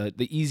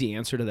the easy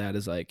answer to that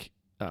is like,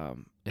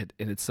 and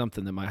it's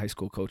something that my high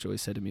school coach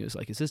always said to me, was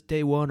like, is this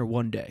day one or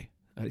one day?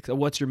 Like, so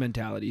what's your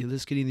mentality?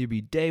 This could either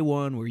be day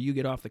one where you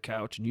get off the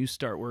couch and you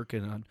start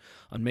working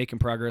on making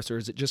progress, or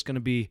is it just going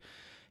to be,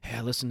 hey,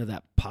 I listened to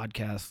that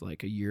podcast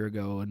like a year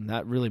ago and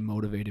that really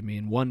motivated me,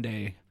 and one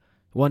day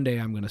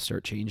I'm going to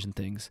start changing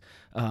things.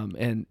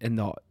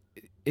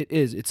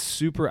 It's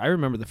super. I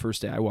remember the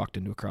first day I walked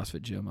into a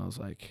CrossFit gym, I was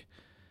like,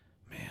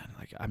 man,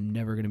 like I'm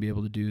never going to be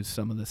able to do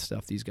some of the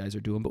stuff these guys are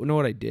doing. But you know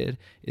what I did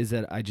is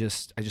that I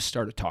just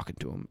started talking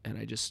to them, and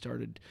I just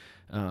started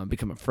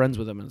becoming friends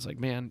with them. And it's like,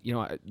 man,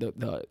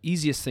 the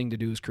easiest thing to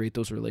do is create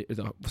those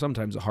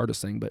sometimes the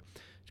hardest thing, but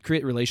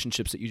create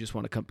relationships that you just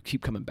want to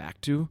keep coming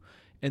back to.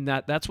 And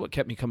that's what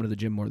kept me coming to the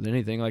gym more than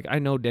anything. Like, I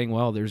know dang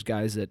well there's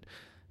guys that,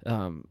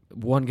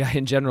 one guy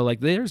in general, like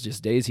there's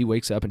just days he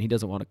wakes up and he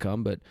doesn't want to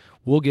come, but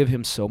we'll give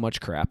him so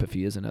much crap if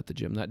he isn't at the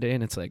gym that day.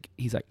 And it's like,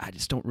 he's like, I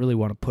just don't really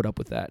want to put up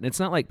with that. And it's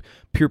not like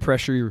peer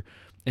pressure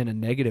in a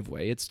negative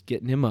way. It's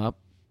getting him up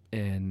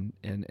and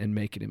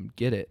making him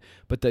get it.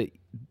 But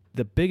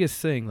the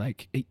biggest thing,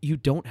 like, you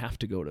don't have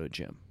to go to a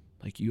gym.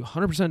 Like, you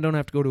 100% don't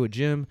have to go to a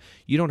gym.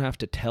 You don't have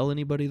to tell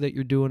anybody that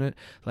you're doing it.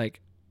 Like,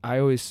 I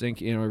always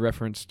think, I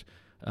referenced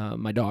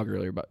my dog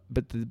earlier, but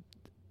the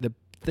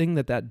thing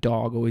that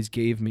dog always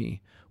gave me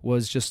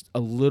was just a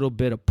little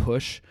bit of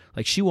push.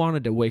 Like, she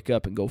wanted to wake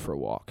up and go for a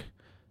walk,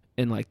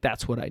 and like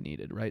that's what I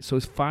needed, right? So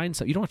it's fine.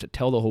 So you don't have to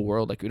tell the whole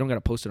world, like, we don't got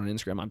to post it on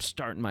Instagram, I'm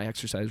starting my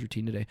exercise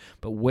routine today.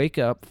 But wake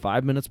up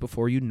 5 minutes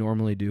before you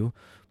normally do,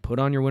 put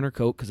on your winter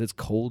coat because it's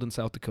cold in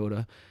South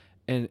Dakota,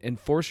 and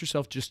force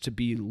yourself just to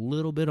be a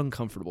little bit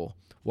uncomfortable.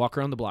 Walk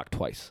around the block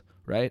twice,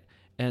 right?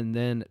 And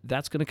then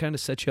that's going to kind of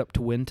set you up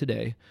to win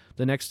today.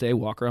 The next day,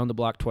 walk around the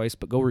block twice,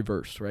 but go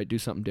reverse, right? Do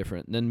something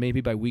different. And then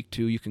maybe by week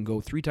 2, you can go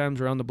 3 times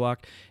around the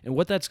block. And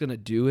what that's going to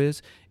do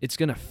is it's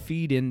going to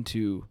feed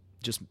into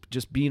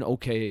just being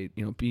okay,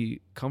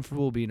 be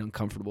comfortable being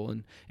uncomfortable.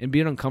 And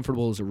being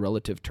uncomfortable is a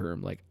relative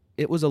term. Like,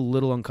 it was a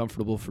little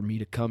uncomfortable for me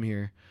to come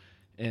here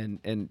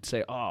and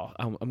say, oh,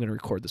 I'm going to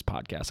record this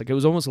podcast. Like, it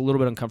was almost a little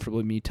bit uncomfortable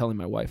with me telling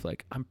my wife,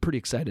 like, I'm pretty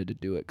excited to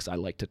do it because I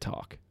like to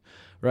talk.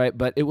 Right.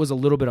 But it was a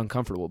little bit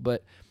uncomfortable.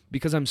 But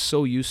because I'm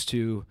so used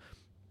to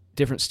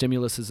different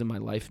stimuluses in my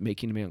life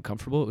making me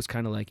uncomfortable, it was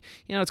kind of like,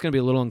 it's going to be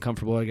a little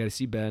uncomfortable. I got to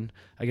see Ben.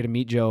 I got to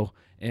meet Joe.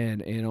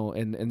 And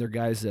they're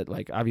guys that,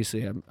 like,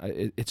 obviously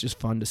it's just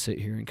fun to sit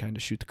here and kind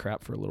of shoot the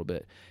crap for a little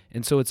bit.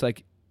 And so it's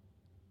like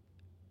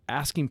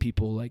asking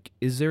people, like,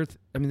 there's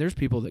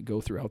people that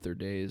go throughout their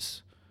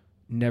days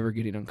never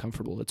getting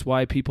uncomfortable. It's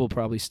why people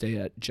probably stay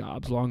at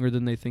jobs longer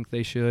than they think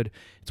they should.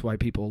 It's why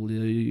people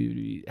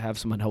have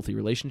some unhealthy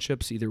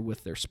relationships, either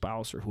with their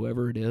spouse or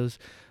whoever it is.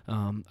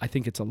 I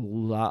think it's a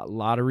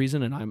lot of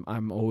reason, and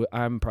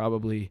I'm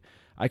probably,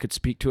 I could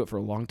speak to it for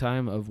a long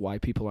time of why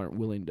people aren't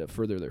willing to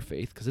further their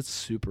faith, because it's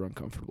super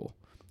uncomfortable.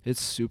 It's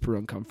super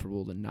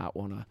uncomfortable to not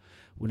want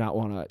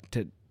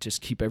to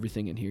just keep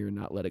everything in here and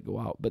not let it go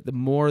out. But the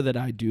more that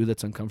I do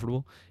that's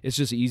uncomfortable, it's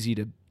just easy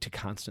to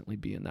constantly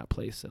be in that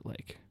place that,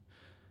 like,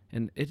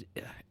 and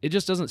it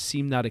just doesn't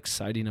seem that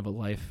exciting of a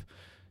life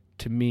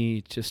to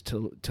me, just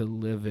to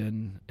live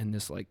in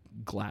this like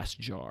glass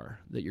jar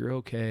that you're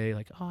okay.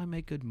 Like, oh, I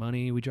make good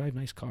money. We drive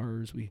nice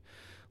cars. We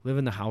live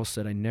in the house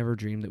that I never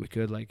dreamed that we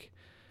could. Like,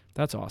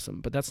 that's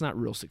awesome. But that's not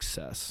real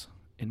success,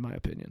 in my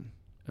opinion.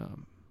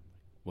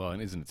 Well,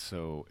 and isn't it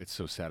so? It's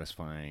so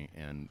satisfying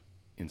and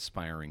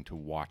inspiring to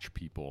watch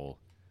people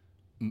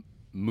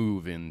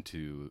move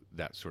into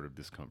that sort of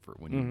discomfort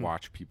when you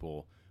watch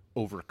people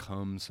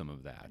overcome some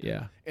of that.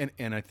 Yeah.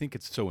 And I think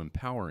it's so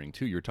empowering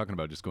too. You're talking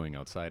about just going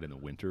outside in the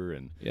winter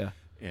and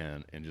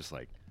just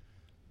like,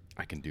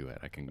 I can do it.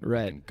 I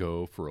can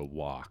go for a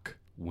walk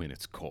when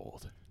it's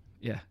cold.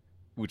 Yeah.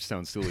 Which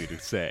sounds silly to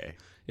say.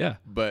 Yeah.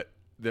 But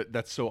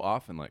that's so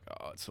often like,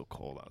 oh, it's so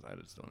cold outside.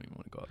 I just don't even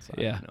want to go outside.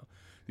 Yeah. You know?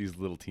 These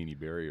little teeny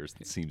barriers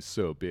that seem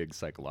so big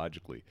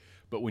psychologically.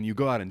 But when you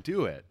go out and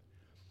do it,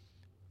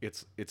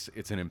 it's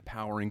an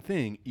empowering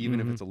thing, even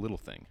if it's a little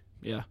thing.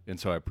 Yeah. And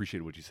so I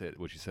appreciate what you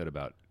said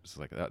about it's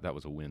like that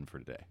was a win for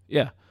today.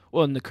 Yeah.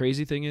 Well, and the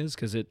crazy thing is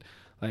because it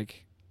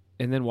like,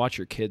 and then watch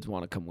your kids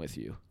want to come with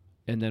you,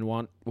 and then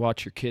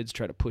watch your kids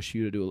try to push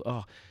you to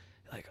do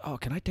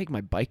can I take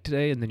my bike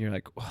today? And then you're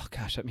like, oh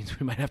gosh, that means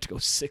we might have to go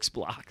 6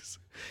 blocks.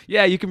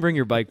 Yeah, you can bring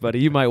your bike, buddy.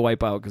 You might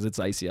wipe out because it's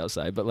icy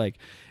outside, but like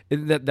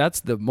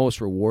that's the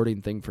most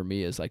rewarding thing for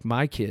me is like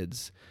my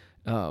kids.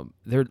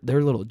 They're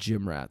little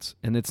gym rats,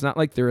 and it's not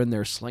like they're in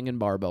there slinging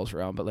barbells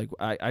around, but like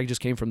I just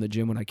came from the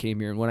gym when I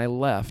came here, and when I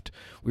left,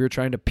 we were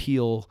trying to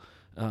peel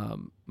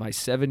my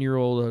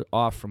 7-year-old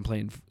off from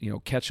playing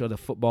catch the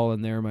football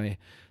in there. My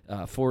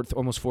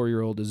almost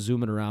 4-year-old is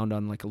zooming around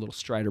on like a little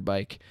Strider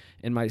bike,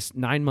 and my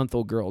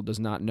 9-month-old girl does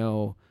not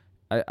know.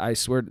 I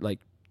swear, like,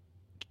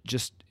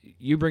 just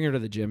you bring her to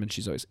the gym and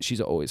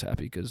she's always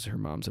happy because her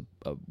mom's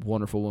a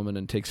wonderful woman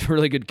and takes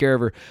really good care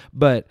of her,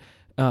 but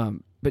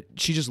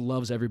she just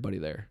loves everybody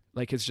there.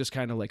 Like, it's just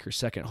kind of like her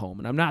second home.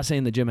 And I'm not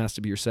saying the gym has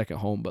to be your second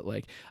home, but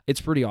like, it's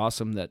pretty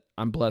awesome that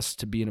I'm blessed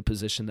to be in a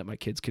position that my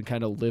kids can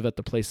kind of live at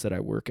the place that I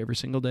work every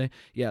single day.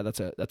 Yeah, that's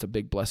a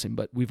big blessing.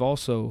 But we've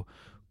also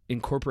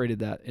incorporated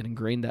that and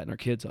ingrained that in our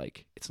kids.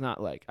 Like, it's not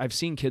like I've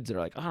seen kids that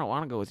are like, I don't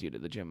want to go with you to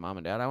the gym, Mom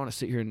and Dad. I want to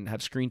sit here and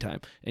have screen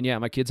time. And yeah,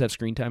 my kids have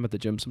screen time at the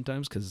gym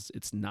sometimes because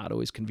it's not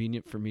always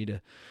convenient for me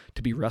to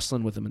be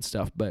wrestling with them and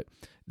stuff. But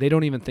they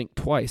don't even think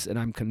twice. And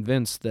I'm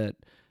convinced that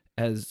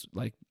as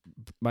like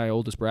my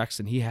oldest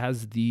Braxton, he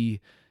has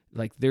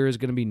there is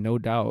going to be no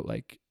doubt,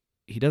 like,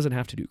 he doesn't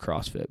have to do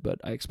CrossFit, but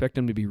I expect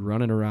him to be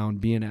running around,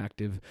 being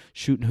active,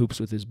 shooting hoops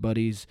with his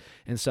buddies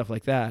and stuff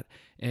like that.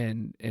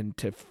 And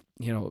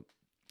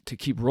to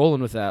keep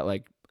rolling with that,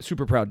 like,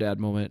 super proud dad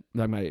moment.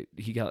 Like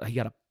he got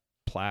a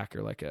plaque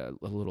or like a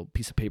little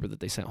piece of paper that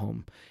they sent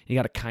home. He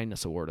got a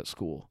kindness award at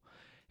school.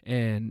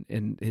 And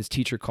his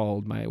teacher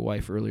called my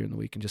wife earlier in the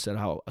week and just said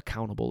how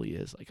accountable he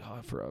is. Like,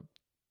 for a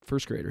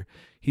first grader,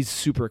 he's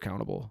super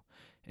accountable.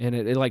 And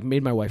it like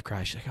made my wife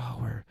cry. She's like, oh,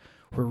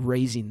 we're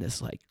raising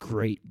this like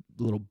great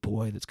little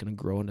boy that's going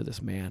to grow into this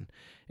man.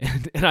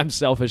 And I'm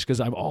selfish because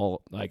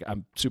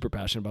I'm super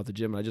passionate about the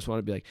gym. And I just want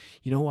to be like,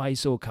 you know why he's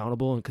so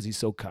accountable? And because he's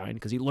so kind,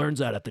 because he learns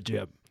that at the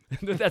gym.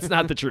 That's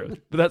not the truth.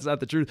 That's not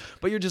the truth.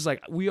 But you're just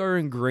like, we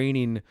are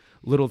ingraining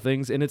little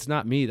things. And it's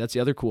not me. That's the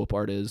other cool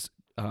part is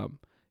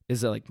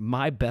that like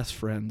my best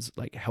friends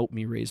like help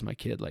me raise my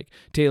kid. Like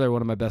Taylor,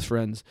 one of my best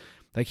friends,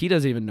 like, he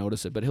doesn't even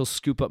notice it, but he'll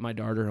scoop up my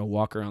daughter and he'll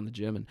walk around the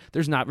gym. And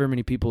there's not very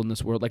many people in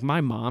this world. Like, my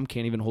mom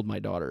can't even hold my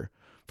daughter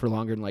for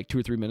longer than like 2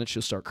 or 3 minutes.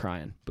 She'll start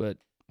crying. But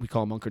we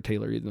call him Uncle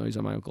Taylor, even though he's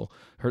not my uncle.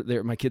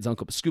 My kid's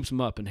uncle scoops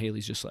him up, and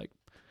Haley's just like,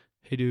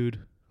 hey, dude,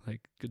 like,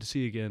 good to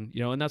see you again.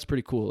 And that's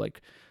pretty cool. Like,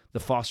 the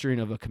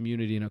fostering of a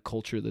community and a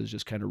culture that is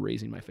just kind of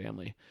raising my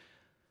family.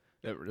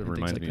 That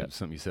reminds me of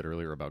something you said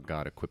earlier about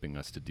God equipping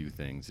us to do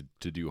things,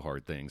 to do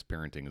hard things.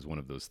 Parenting is one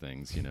of those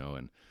things,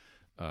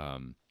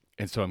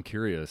 and so I'm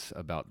curious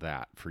about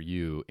that for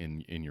you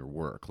in your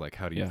work. Like,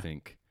 how do you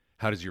think,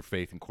 how does your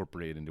faith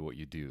incorporate into what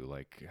you do?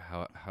 Like,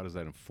 how does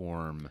that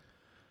inform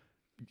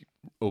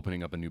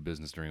opening up a new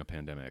business during a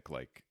pandemic?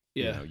 Like,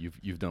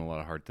 you've done a lot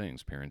of hard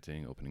things,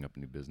 parenting, opening up a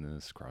new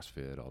business,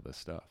 CrossFit, all this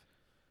stuff.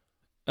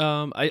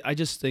 I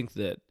just think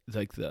that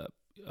like the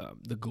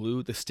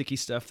glue, the sticky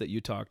stuff that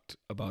you talked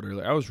about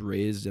earlier, I was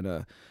raised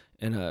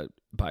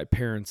by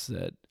parents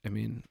that, I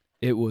mean,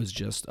 it was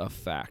just a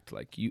fact.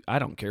 Like, I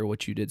don't care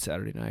what you did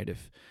Saturday night.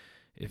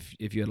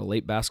 If you had a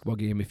late basketball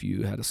game, if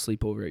you had a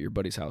sleepover at your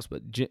buddy's house,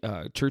 but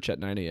church at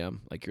 9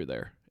 a.m., like, you're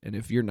there. And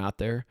if you're not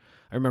there,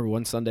 I remember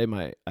one Sunday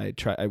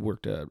I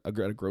worked at a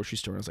grocery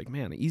store, and I was like,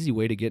 man, an easy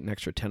way to get an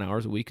extra 10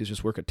 hours a week is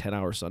just work a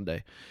 10-hour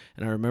Sunday.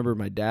 And I remember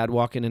my dad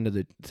walking into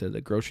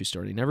the grocery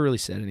store, and he never really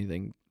said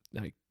anything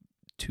like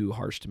too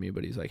harsh to me,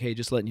 but he's like, hey,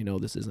 just letting you know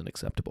this isn't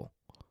acceptable.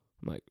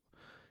 I'm like,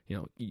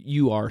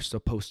 you are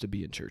supposed to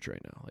be in church right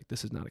now. Like,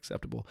 this is not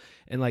acceptable.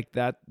 And like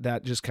that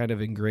just kind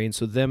of ingrained.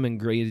 So them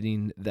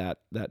ingraining that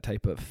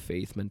type of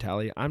faith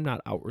mentality. I'm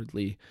not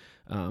outwardly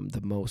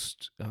the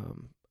most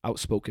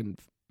outspoken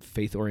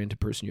faith-oriented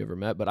person you ever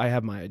met, but I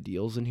have my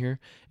ideals in here.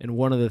 And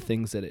one of the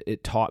things that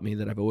it taught me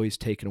that I've always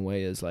taken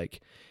away is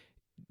like,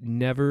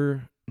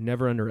 never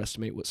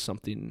underestimate what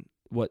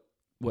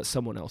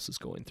someone else is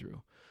going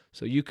through.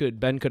 So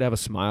Ben could have a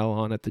smile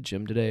on at the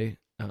gym today,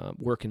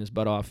 working his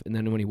butt off, and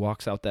then when he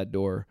walks out that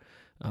door,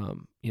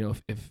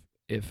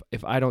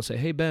 if I don't say,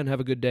 "Hey Ben, have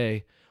a good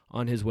day,"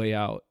 on his way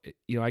out,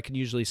 I can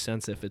usually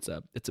sense if it's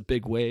a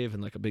big wave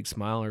and like a big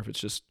smile, or if it's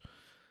just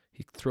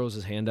he throws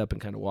his hand up and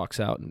kind of walks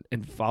out,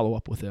 and follow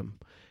up with him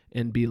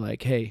and be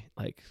like, "Hey,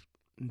 like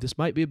this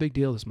might be a big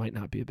deal, this might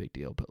not be a big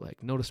deal, but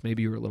like notice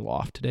maybe you were a little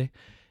off today,"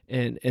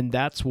 and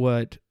that's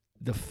what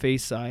the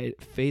faith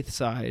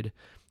side,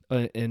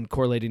 and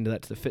correlating to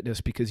that to the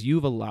fitness, because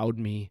you've allowed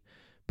me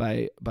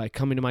by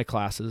coming to my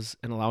classes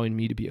and allowing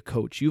me to be a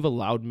coach, you've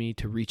allowed me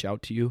to reach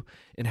out to you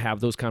and have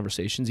those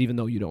conversations, even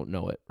though you don't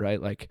know it,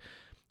 right? Like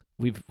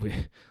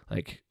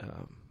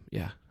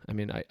I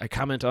mean, I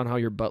comment on how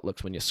your butt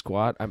looks when you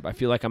squat. I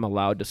feel like I'm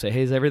allowed to say,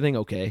 "Hey, is everything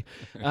okay?"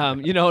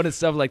 And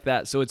stuff like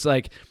that. So it's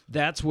like,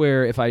 that's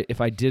where if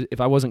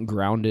I wasn't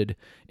grounded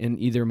in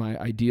either my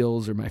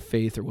ideals or my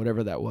faith or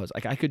whatever that was,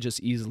 like I could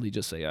just easily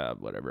just say,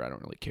 whatever, I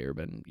don't really care.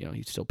 But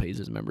he still pays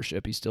his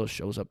membership, he still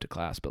shows up to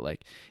class. But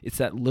like, it's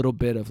that little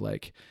bit of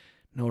like,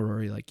 no,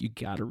 Rory, like you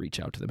got to reach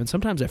out to them. And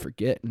sometimes I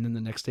forget. And then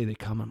the next day they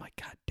come, I'm like,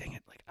 God dang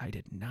it. Like I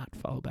did not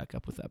follow back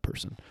up with that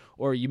person.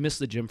 Or you missed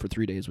the gym for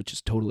 3 days, which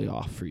is totally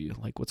off for you.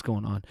 Like what's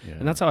going on? Yeah.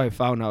 And that's how I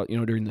found out,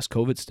 during this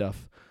COVID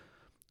stuff,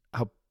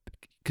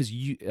 because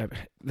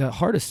the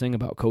hardest thing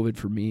about COVID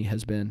for me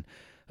has been,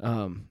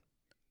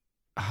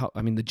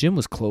 the gym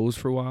was closed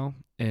for a while,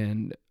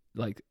 and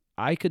like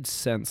I could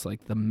sense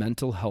like the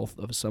mental health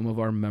of some of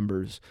our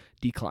members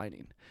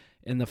declining.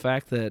 And the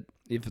fact that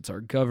if it's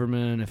our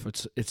government, if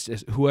it's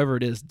just whoever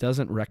it is,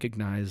 doesn't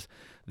recognize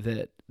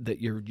that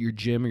your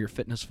gym or your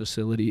fitness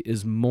facility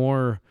is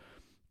more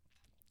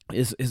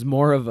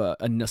of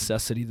a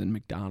necessity than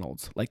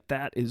McDonald's. Like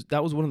that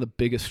was one of the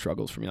biggest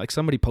struggles for me. Like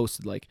somebody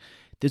posted like,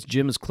 "This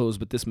gym is closed,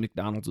 but this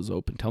McDonald's is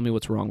open. Tell me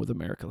what's wrong with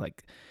America."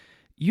 Like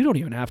you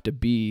don't have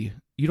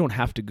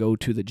to go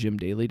to the gym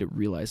daily to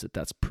realize that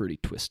that's pretty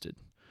twisted,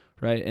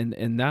 right?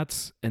 And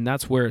that's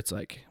where it's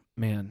like,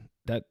 man,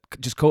 that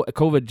just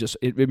COVID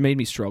it made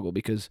me struggle,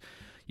 because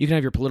you can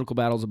have your political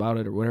battles about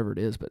it or whatever it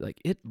is, but like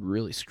it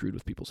really screwed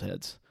with people's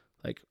heads.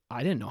 Like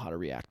I didn't know how to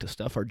react to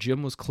stuff. Our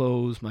gym was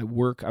closed. I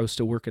was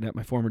still working at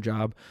my former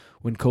job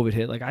when COVID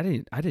hit. Like I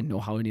didn't know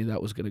how any of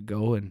that was going to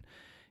go. And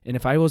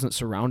if I wasn't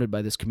surrounded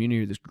by this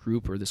community or this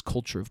group or this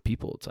culture of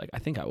people, it's like, I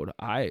think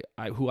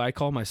who I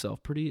call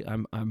myself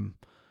I'm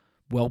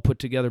well put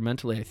together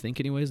mentally, I think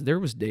anyways. There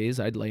was days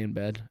I'd lay in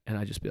bed and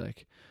I'd just be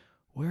like,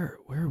 where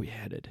are we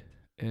headed?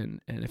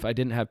 And if I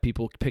didn't have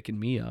people picking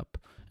me up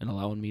and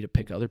allowing me to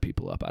pick other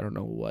people up, I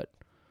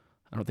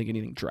don't think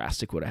anything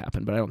drastic would have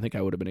happened, but I don't think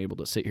I would have been able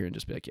to sit here and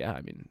just be like, yeah,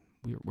 I mean,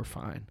 we're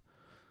fine.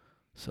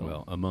 So,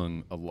 well,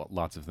 among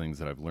lots of things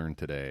that I've learned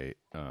today,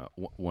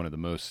 one of the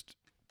most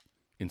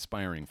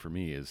inspiring for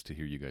me is to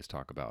hear you guys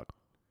talk about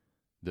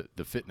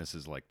the fitness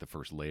is like the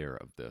first layer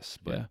of this,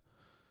 but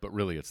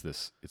really it's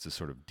a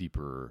sort of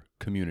deeper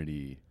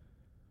community,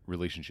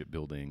 relationship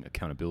building,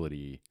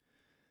 accountability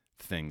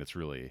thing that's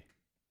really,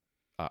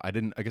 I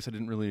guess I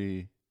didn't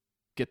really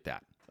get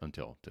that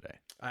until today.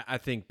 I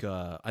think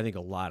a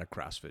lot of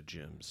CrossFit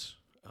gyms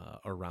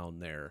around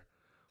there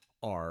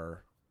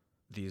are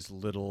these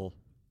little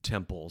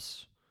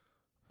temples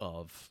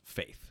of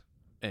faith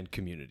and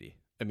community.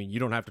 I mean, you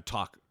don't have to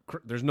talk.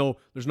 There's no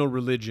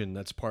religion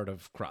that's part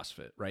of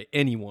CrossFit, right?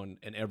 Anyone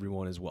and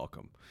everyone is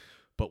welcome.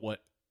 But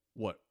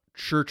what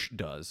church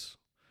does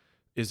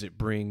is it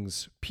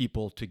brings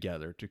people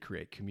together to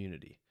create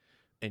community,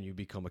 and you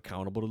become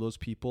accountable to those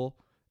people.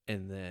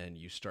 And then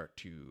you start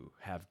to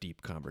have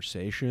deep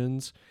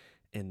conversations,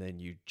 and then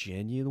you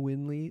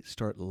genuinely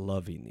start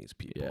loving these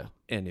people. Yeah.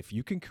 And if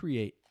you can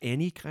create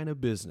any kind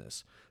of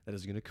business that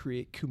is going to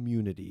create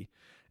community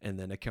and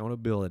then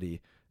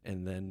accountability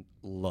and then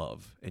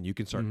love, and you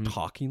can start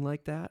talking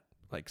like that,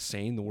 like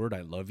saying the word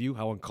 "I love you,"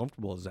 how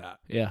uncomfortable is that?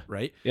 Yeah.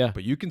 Right? Yeah.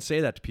 But you can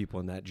say that to people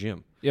in that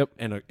gym. Yep.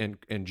 And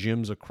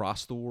gyms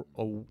across the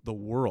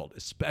world,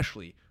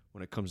 especially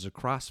when it comes to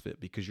CrossFit,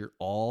 because you're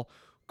all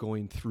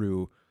going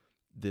through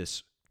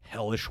this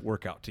hellish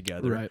workout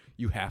together. Right.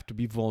 You have to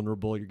be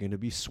vulnerable. You're going to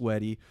be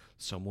sweaty.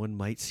 Someone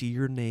might see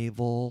your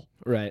navel.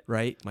 Right.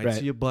 Might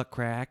see a butt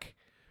crack.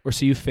 Or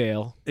see you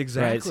fail.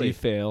 Exactly. Right? See you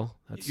fail.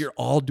 You're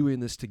all doing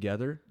this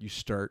together. You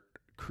start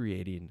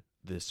creating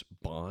this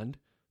bond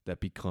that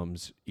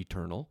becomes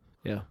eternal.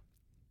 Yeah.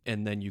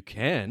 And then you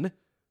can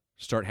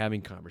start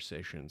having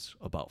conversations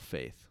about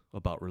faith,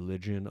 about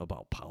religion,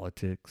 about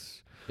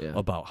politics,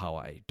 about how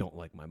I don't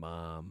like my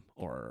mom,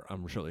 or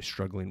I'm really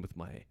struggling with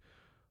my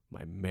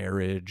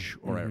marriage,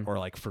 or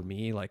like for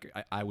me, like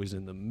I was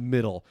in the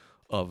middle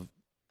of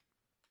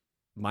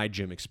my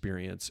gym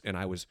experience and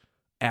I was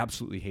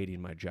absolutely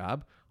hating my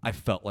job. I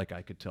felt like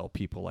I could tell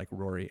people like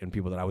Rory and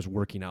people that I was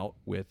working out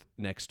with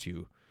next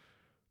to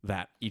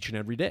that each and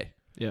every day.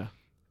 Yeah.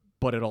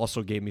 But it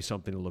also gave me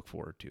something to look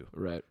forward to.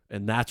 Right.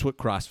 And that's what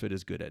CrossFit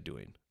is good at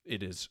doing.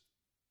 It's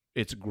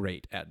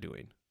great at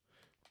doing.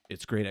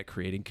 It's great at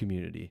creating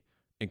community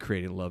and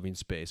creating loving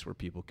space where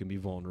people can be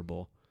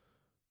vulnerable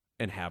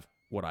and have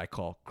what I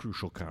call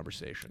crucial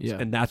conversations. Yeah.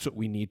 And that's what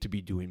we need to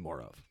be doing more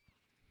of.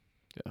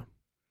 Yeah.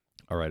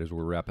 All right, as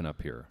we're wrapping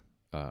up here,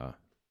 I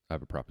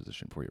have a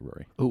proposition for you,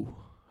 Rory. Ooh,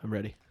 I'm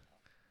ready.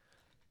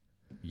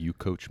 You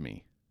coach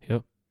me.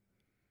 Yep.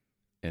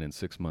 And in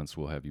 6 months,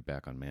 we'll have you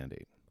back on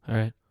Mandate. All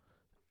right.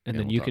 And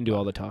then we'll you talk can do about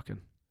all the it. talking.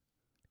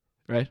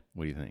 Right?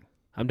 What do you think?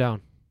 I'm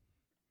down.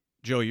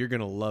 Joe, you're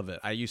gonna love it.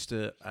 I used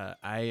to.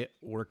 I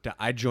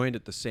joined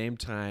at the same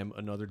time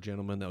another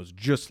gentleman that was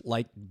just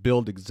like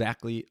built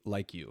exactly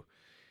like you,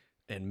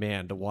 and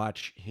man, to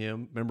watch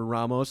him. Remember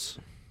Ramos?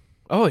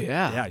 Oh,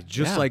 yeah. Yeah,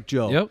 just like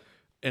Joe. Yep.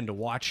 And to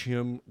watch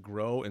him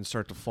grow and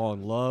start to fall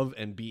in love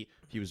and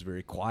he was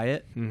very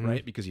quiet,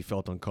 right? Because he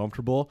felt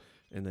uncomfortable.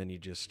 And then he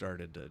just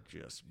started to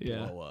just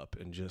blow up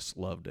and just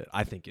loved it.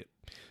 I think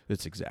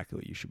it's exactly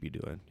what you should be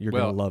doing. You're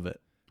going to love it.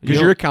 Because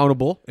you're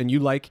accountable and you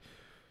like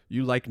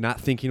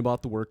not thinking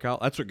about the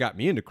workout. That's what got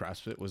me into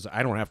CrossFit was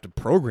I don't have to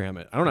program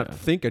it. I don't have to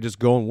think. I just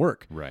go and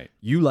work. Right.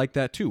 You like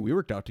that too. We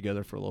worked out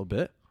together for a little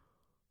bit.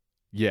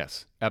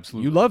 Yes,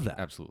 absolutely. You love that.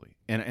 Absolutely.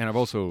 And I've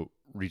also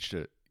reached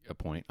a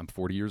point. I'm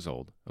 40 years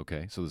old.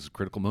 Okay. So this is a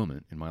critical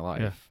moment in my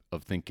life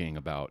of thinking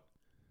about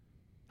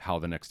how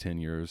the next 10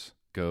 years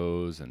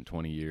goes and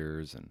 20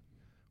 years and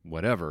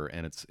whatever.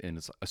 And it's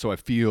so I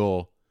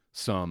feel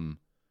some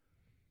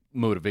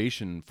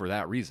motivation for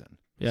that reason.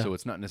 Yeah. So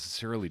it's not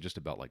necessarily just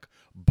about like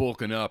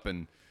bulking up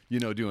and,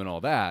 doing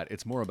all that.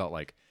 It's more about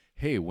like,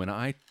 hey, when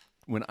I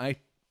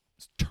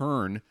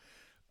turn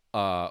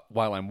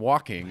while I'm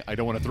walking, I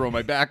don't want to throw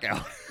my back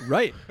out.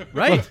 Right.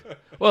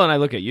 Well, and I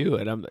look at you,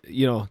 and I'm,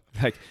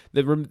 like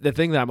the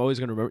thing that I'm always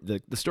going to remember,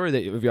 the story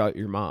that you about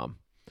your mom.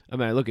 I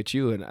mean, I look at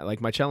you, and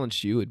like my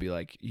challenge to you would be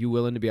like, you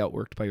willing to be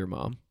outworked by your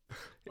mom?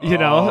 But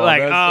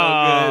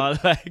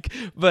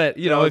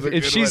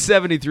if she's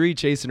 73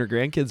 chasing her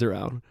grandkids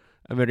around,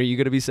 I mean, are you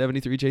going to be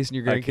 73 chasing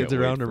your grandkids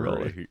around or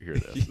Rory to hear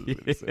this.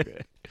 It's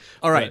okay.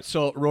 All right.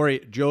 So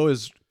Rory, Joe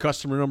is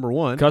customer number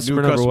one.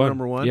 Customer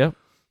number one. Yep.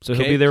 So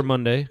he'll Okay. be there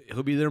Monday.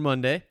 He'll be there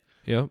Monday.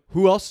 Yep.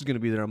 Who else is going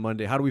to be there on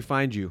Monday? How do we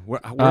find you? Where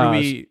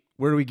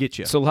do we get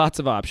you? So lots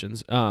of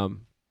options.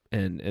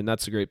 And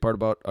that's the great part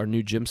about our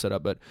new gym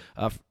setup. But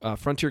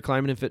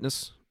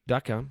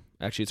frontierclimbingandfitness.com.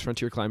 Actually, it's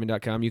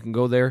frontierclimbing.com. You can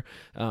go there,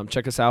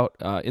 check us out.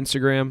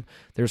 Instagram,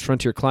 there's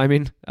Frontier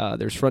Climbing.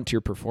 There's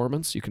Frontier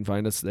Performance. You can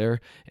find us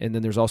there. And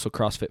then there's also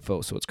CrossFit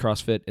Fo. So it's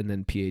CrossFit and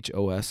then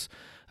PHOS.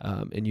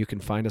 And you can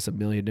find us a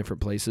million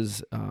different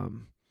places.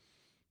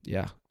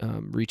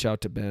 Reach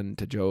out to Ben,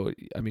 to Joe.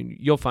 I mean,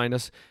 you'll find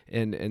us.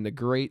 And the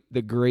great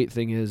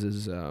thing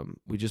is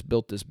we just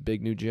built this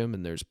big new gym,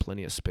 and there's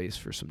plenty of space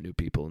for some new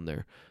people in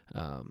there,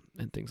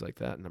 and things like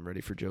that. And I'm ready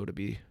for Joe to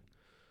be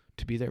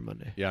there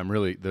Monday. Yeah, I'm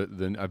really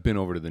I've been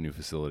over to the new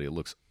facility. It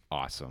looks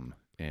awesome,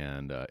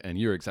 and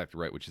you're exactly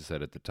right what you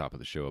said at the top of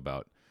the show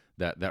about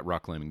that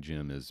rock climbing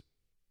gym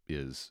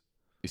is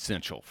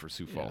essential for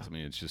Sioux Falls. I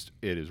mean,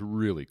 it is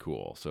really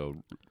cool.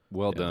 So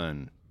well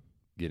done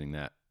getting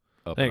that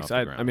up. Thanks. And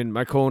off the ground. I mean,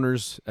 my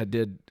co-owners, I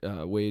did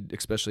Wade,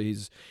 especially.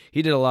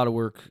 He did a lot of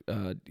work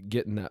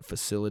getting that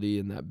facility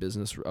and that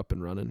business up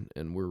and running,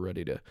 and we're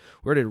ready to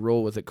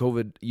roll with it.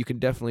 COVID, you can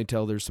definitely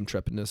tell there's some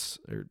trepidness,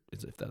 or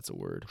if that's a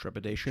word,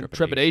 Trepidation.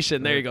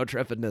 There you go,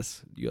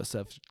 trepidness.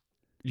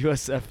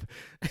 USF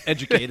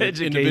Educated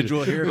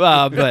individual here.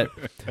 But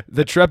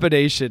the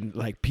trepidation,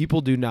 like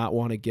people do not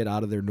want to get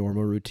out of their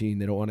normal routine.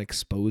 They don't want to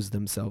expose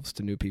themselves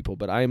to new people.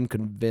 But I am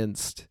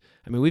convinced.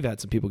 I mean, we've had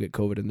some people get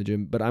COVID in the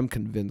gym, but I'm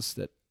convinced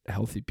that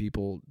healthy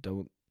people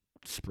don't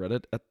spread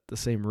it at the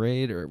same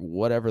rate, or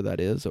whatever that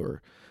is,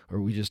 or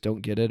we just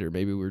don't get it, or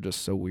maybe we're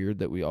just so weird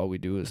that all we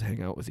do is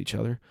hang out with each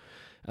other,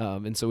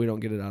 and so we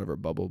don't get it out of our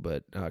bubble.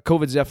 But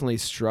COVID's definitely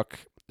struck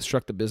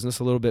the business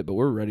a little bit, but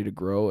we're ready to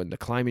grow, and the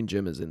climbing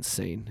gym is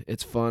insane.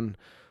 It's fun.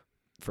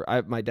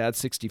 My dad's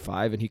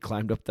 65, and he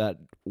climbed up that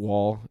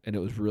wall, and it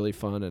was really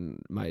fun. And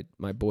my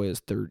boy is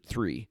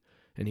 3,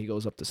 and he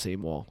goes up the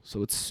same wall,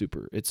 so it's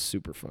super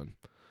fun.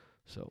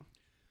 So,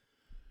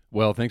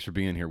 well, thanks for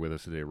being here with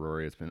us today,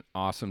 Rory. It's been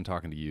awesome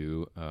talking to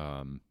you.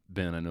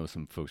 Ben, I know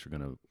some folks are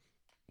going to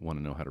want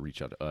to know how to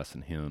reach out to us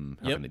and him.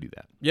 How can they do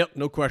that? Yep,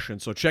 no question.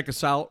 So check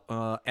us out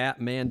at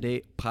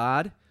Mandate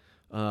Pod.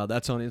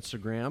 That's on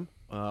Instagram.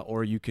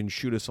 Or you can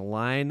shoot us a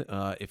line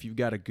if you've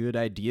got a good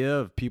idea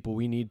of people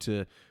we need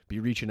to be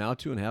reaching out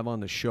to and have on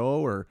the show,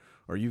 or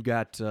you've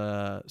got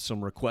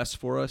some requests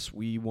for us.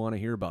 We want to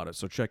hear about it.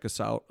 So check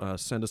us out.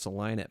 Send us a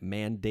line at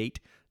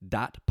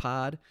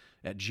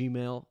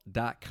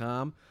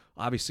mandate.pod@gmail.com.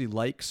 Obviously,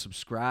 like,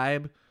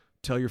 subscribe,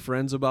 tell your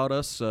friends about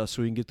us so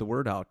we can get the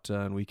word out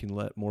and we can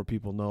let more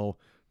people know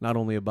not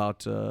only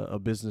about a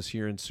business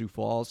here in Sioux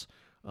Falls,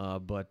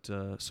 but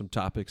some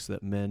topics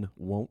that men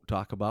won't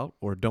talk about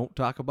or don't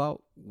talk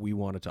about. We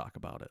want to talk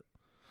about it.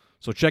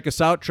 So check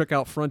us out. Check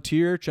out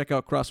Frontier. Check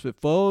out CrossFit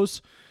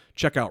Foes.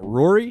 Check out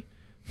Rory.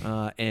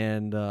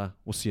 And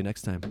we'll see you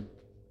next time.